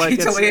tough. Like,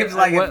 Talib's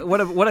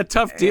what a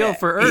tough deal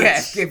for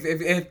Ertz.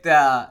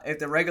 Yeah, if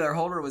the regular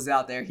holder was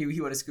out there, he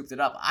would have scooped it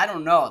up. I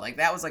don't know. Like,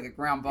 that was like a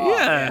ground ball.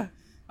 Yeah.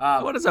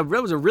 That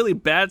was a really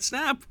bad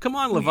snap. Come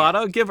on,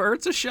 Lovato, give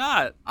Ertz a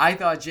shot. I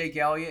thought Jake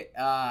Elliott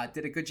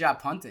did a good job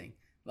punting.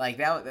 Like,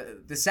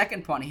 that, the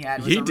second punt he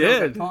had was a real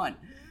good punt.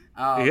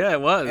 Yeah,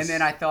 it was. And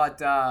then I thought,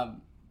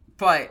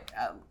 but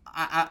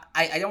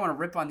I don't want to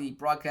rip on the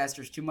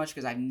broadcasters too much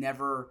because I've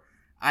never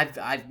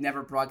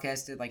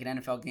broadcasted like an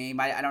NFL game.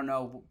 I don't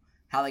know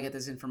how they get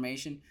this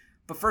information.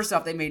 But first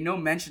off, they made no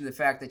mention of the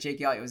fact that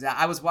Jake Elliott was out.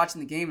 I was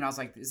watching the game and I was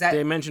like, "Is that?"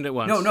 They mentioned it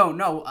once.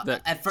 No.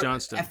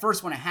 Johnston. At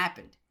first when it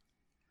happened.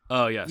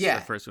 Oh yes. Yeah.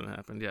 At first when it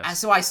happened. Yes.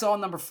 So I saw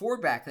number 4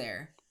 back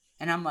there,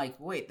 and I'm like,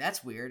 "Wait,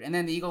 that's weird." And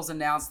then the Eagles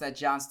announced that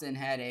Johnston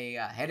had a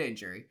head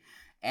injury,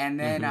 and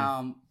then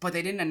but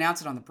they didn't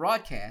announce it on the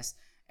broadcast.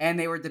 And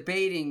they were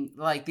debating,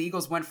 like, the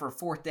Eagles went for a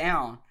 4th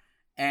down,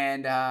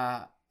 and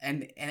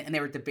they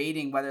were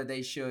debating whether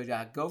they should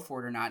go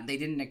for it or not. They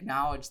didn't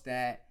acknowledge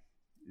that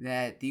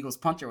the Eagles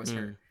punter was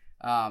hurt.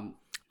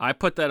 I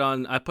put that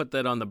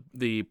on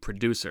the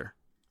producer.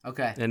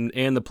 Okay.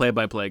 And the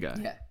play-by-play guy.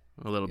 Yeah.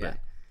 A little bit.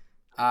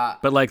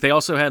 But like they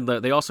also had the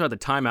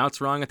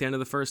timeouts wrong at the end of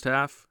the first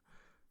half.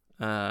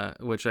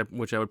 Which I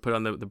would put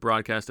on the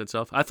broadcast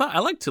itself. I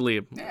liked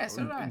Talib. Yeah,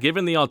 so did I.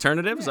 Given the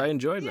alternatives, I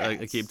enjoyed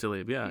Aqib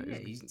Talib. Yeah,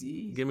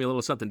 give me a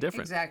little something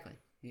different. Exactly.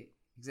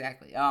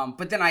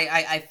 But then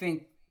I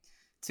think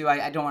too.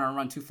 I don't want to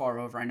run too far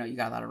over. I know you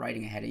got a lot of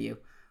writing ahead of you,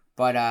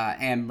 but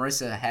and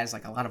Marissa has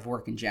like a lot of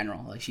work in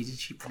general. Like she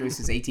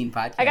produces 18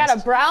 podcasts. I got a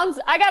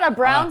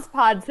Browns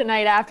pod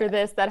tonight after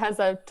this that has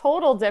a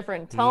total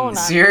different tone. On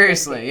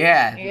Seriously,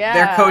 yeah.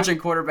 Their coach and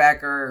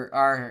quarterback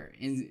are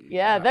in.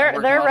 Yeah,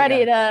 they're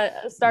ready to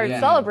start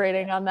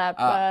celebrating on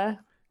that.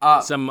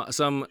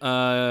 Some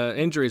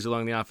injuries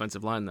along the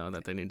offensive line though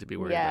that they need to be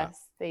worried about.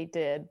 Yes, they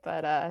did,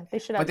 but they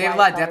should have. But they have a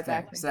lot of depth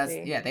there. So that's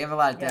they have a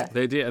lot of depth.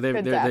 They do.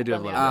 They do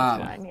have a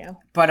lot of depth.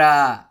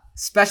 But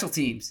special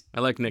teams.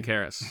 I like Nick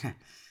Harris.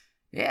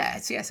 Yeah,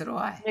 so do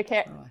I. Nick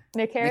Harris?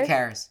 Nick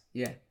Harris,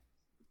 yeah.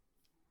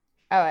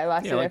 Oh, I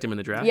lost you. I liked him in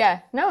the draft.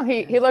 Yeah, no,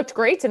 he looked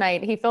great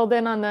tonight. He filled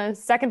in on the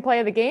second play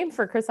of the game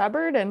for Chris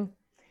Hubbard and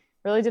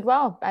really did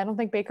well. I don't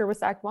think Baker was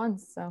sacked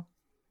once, so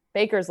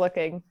Baker's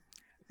looking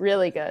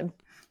really good.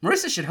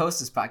 Marissa should host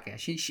this podcast.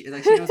 She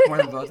knows more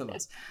than both of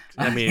us.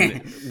 I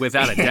mean,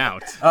 without a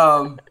doubt.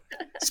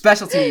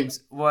 Special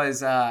teams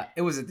was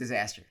it was a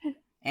disaster.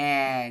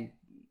 And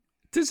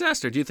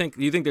disaster. Do you think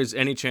there's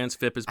any chance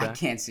Phipp is back? I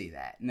can't see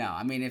that. No.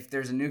 I mean, if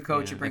there's a new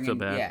coach you bring in,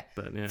 but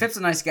Phipp's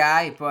a nice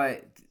guy,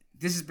 but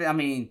this has been, I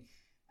mean,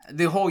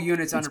 the whole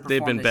unit's underperformed.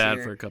 They've been bad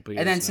year. for a couple of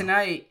years. And then now.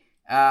 tonight,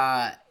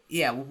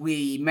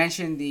 we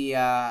mentioned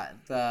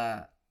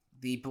the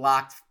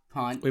blocked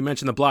punt. We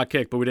mentioned the block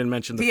kick, but we didn't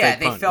mention the fake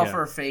punt. Yeah, they fell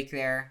for a fake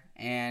there,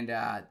 and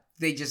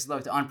they just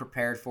looked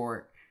unprepared for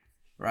it,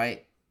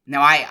 right?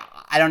 Now, I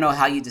don't know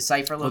how you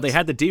decipher looks. Well, they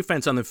had the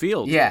defense on the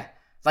field. Yeah.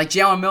 Like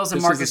Jalen Mills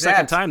and Marcus Epps. This is the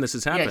second time this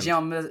has happened. Yeah,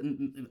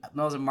 Jalen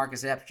Mills and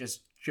Marcus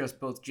Epps just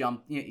both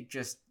jumped,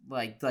 just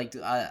I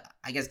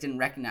guess didn't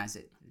recognize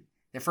it.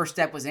 Their first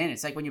step was in.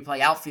 It's like when you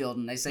play outfield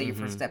and they say your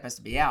first step has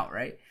to be out,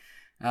 right?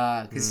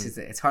 Because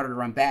it's harder to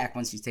run back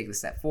once you take the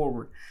step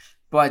forward.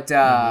 But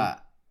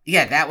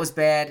yeah, that was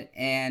bad.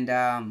 And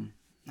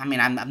I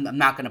mean, I'm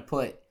not going to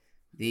put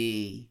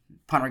the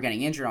punter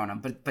getting injured on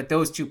them, but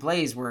those two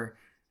plays were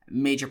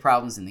major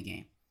problems in the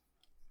game.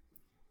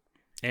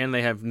 And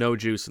they have no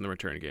juice in the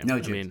return game. No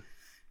juice.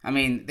 I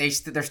mean, they're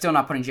still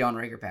not putting Jalen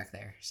Reagor back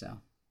there. So.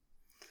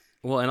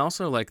 Well, and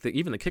also like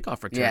even the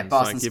kickoff returns. Yeah,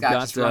 Boston like, Scott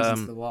just runs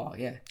into the wall.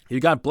 Yeah. You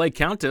got Blake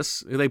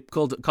Countess. They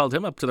called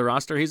him up to the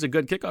roster. He's a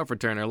good kickoff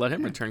returner. Let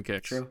him return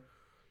kicks.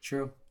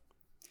 True.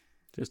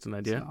 Just an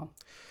idea. So.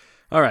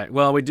 All right.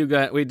 Well, we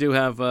do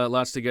have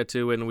lots to get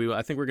to, and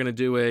I think we're going to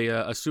do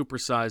a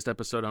supersized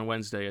episode on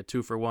Wednesday, a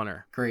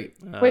 2-for-1er. Great.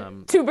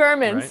 With two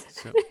Bermans. Right?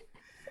 So,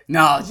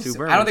 no, I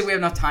don't think we have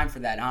enough time for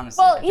that,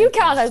 honestly. Well, you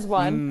count as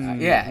one.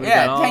 Yeah.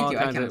 Thank you.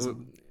 I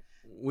count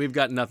We've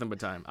got nothing but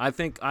time. I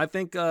think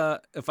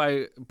if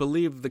I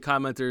believe the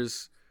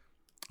commenters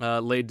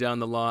laid down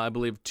the law, I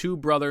believe 2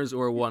 brothers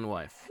or 1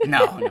 wife.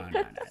 No.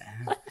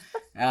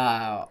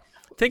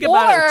 Think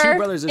about it. 2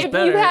 brothers is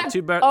better. If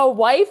you have a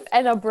wife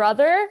and a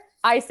brother,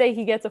 I say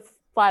he gets a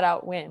flat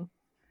out win.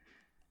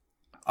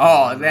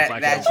 Oh, I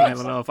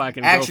don't know if I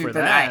can actually, go for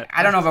but that.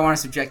 I don't know if I want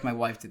to subject my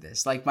wife to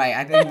this.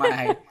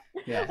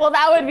 Yeah. Well,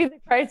 that would be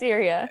the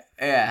criteria.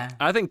 Yeah.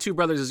 I think 2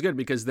 brothers is good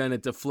because then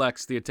it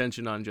deflects the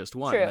attention on just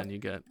one. True. Then you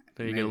get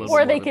a little.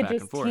 Or bit they more could back and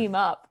just forth. team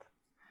up.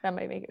 That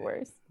might make it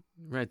worse.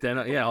 Right then,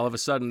 all of a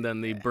sudden,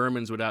 then the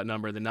Bermans would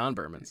outnumber the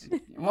non-Bermans.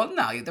 Well,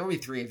 no, there will be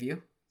 3 of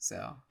you.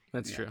 So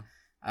that's true.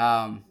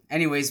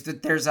 Anyways,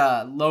 there's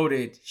a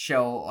loaded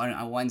show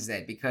on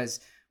Wednesday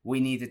because we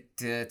need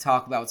to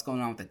talk about what's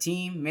going on with the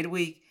team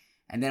midweek,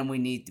 and then we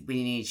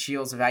need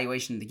Shields'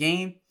 evaluation of the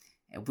game.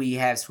 We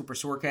have Swooper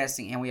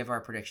Swordcasting, and we have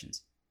our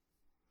predictions.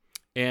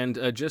 And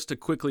just to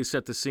quickly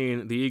set the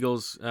scene, the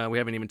Eagles, we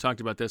haven't even talked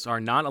about this, are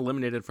not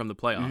eliminated from the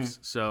playoffs.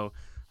 Mm-hmm. So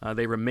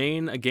they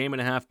remain a game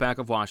and a half back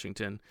of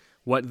Washington.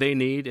 What they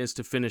need is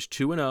to finish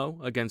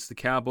 2-0 against the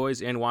Cowboys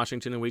and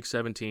Washington in Week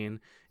 17,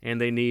 and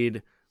they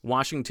need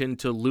Washington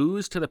to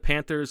lose to the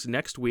Panthers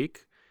next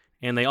week,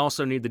 and they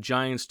also need the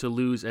Giants to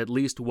lose at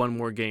least one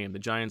more game. The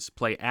Giants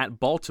play at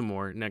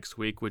Baltimore next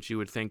week, which you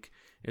would think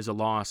is a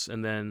loss,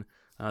 and then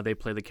they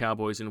play the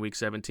Cowboys in Week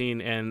 17.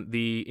 And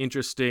the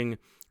interesting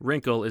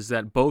wrinkle is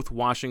that both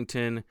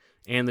Washington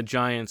and the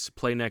Giants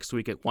play next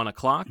week at 1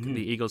 o'clock. Mm-hmm.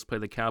 The Eagles play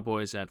the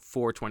Cowboys at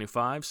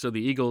 4:25. So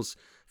the Eagles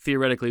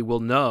theoretically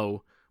will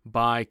know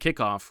by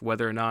kickoff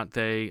whether or not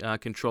they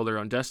control their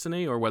own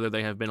destiny or whether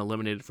they have been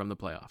eliminated from the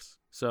playoffs.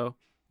 So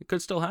it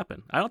could still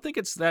happen. I don't think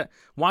it's that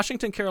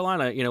Washington,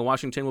 Carolina,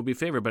 Washington will be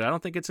favored, but I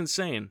don't think it's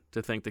insane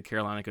to think that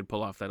Carolina could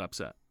pull off that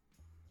upset,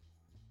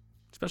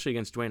 especially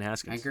against Dwayne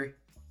Haskins. I agree.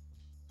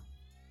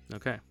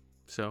 Okay,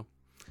 so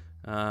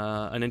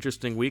an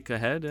interesting week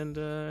ahead and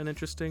an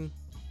interesting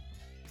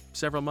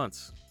several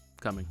months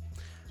coming.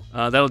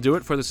 That'll do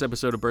it for this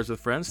episode of Birds with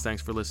Friends.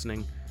 Thanks for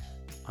listening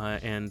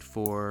and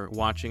for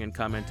watching and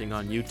commenting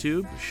on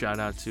YouTube. Shout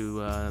out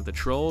to the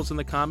trolls in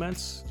the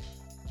comments.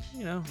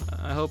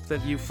 I hope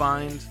that you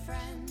find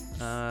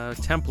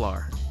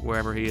Templar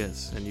wherever he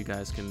is, and you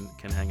guys can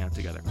hang out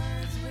together.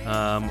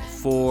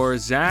 For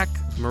Zach,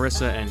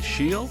 Marissa, and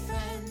Sheil,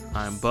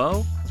 I'm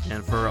Bo.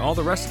 And for all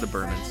the rest of the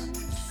Bermans,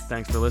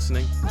 thanks for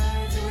listening,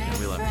 and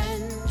we love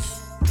you.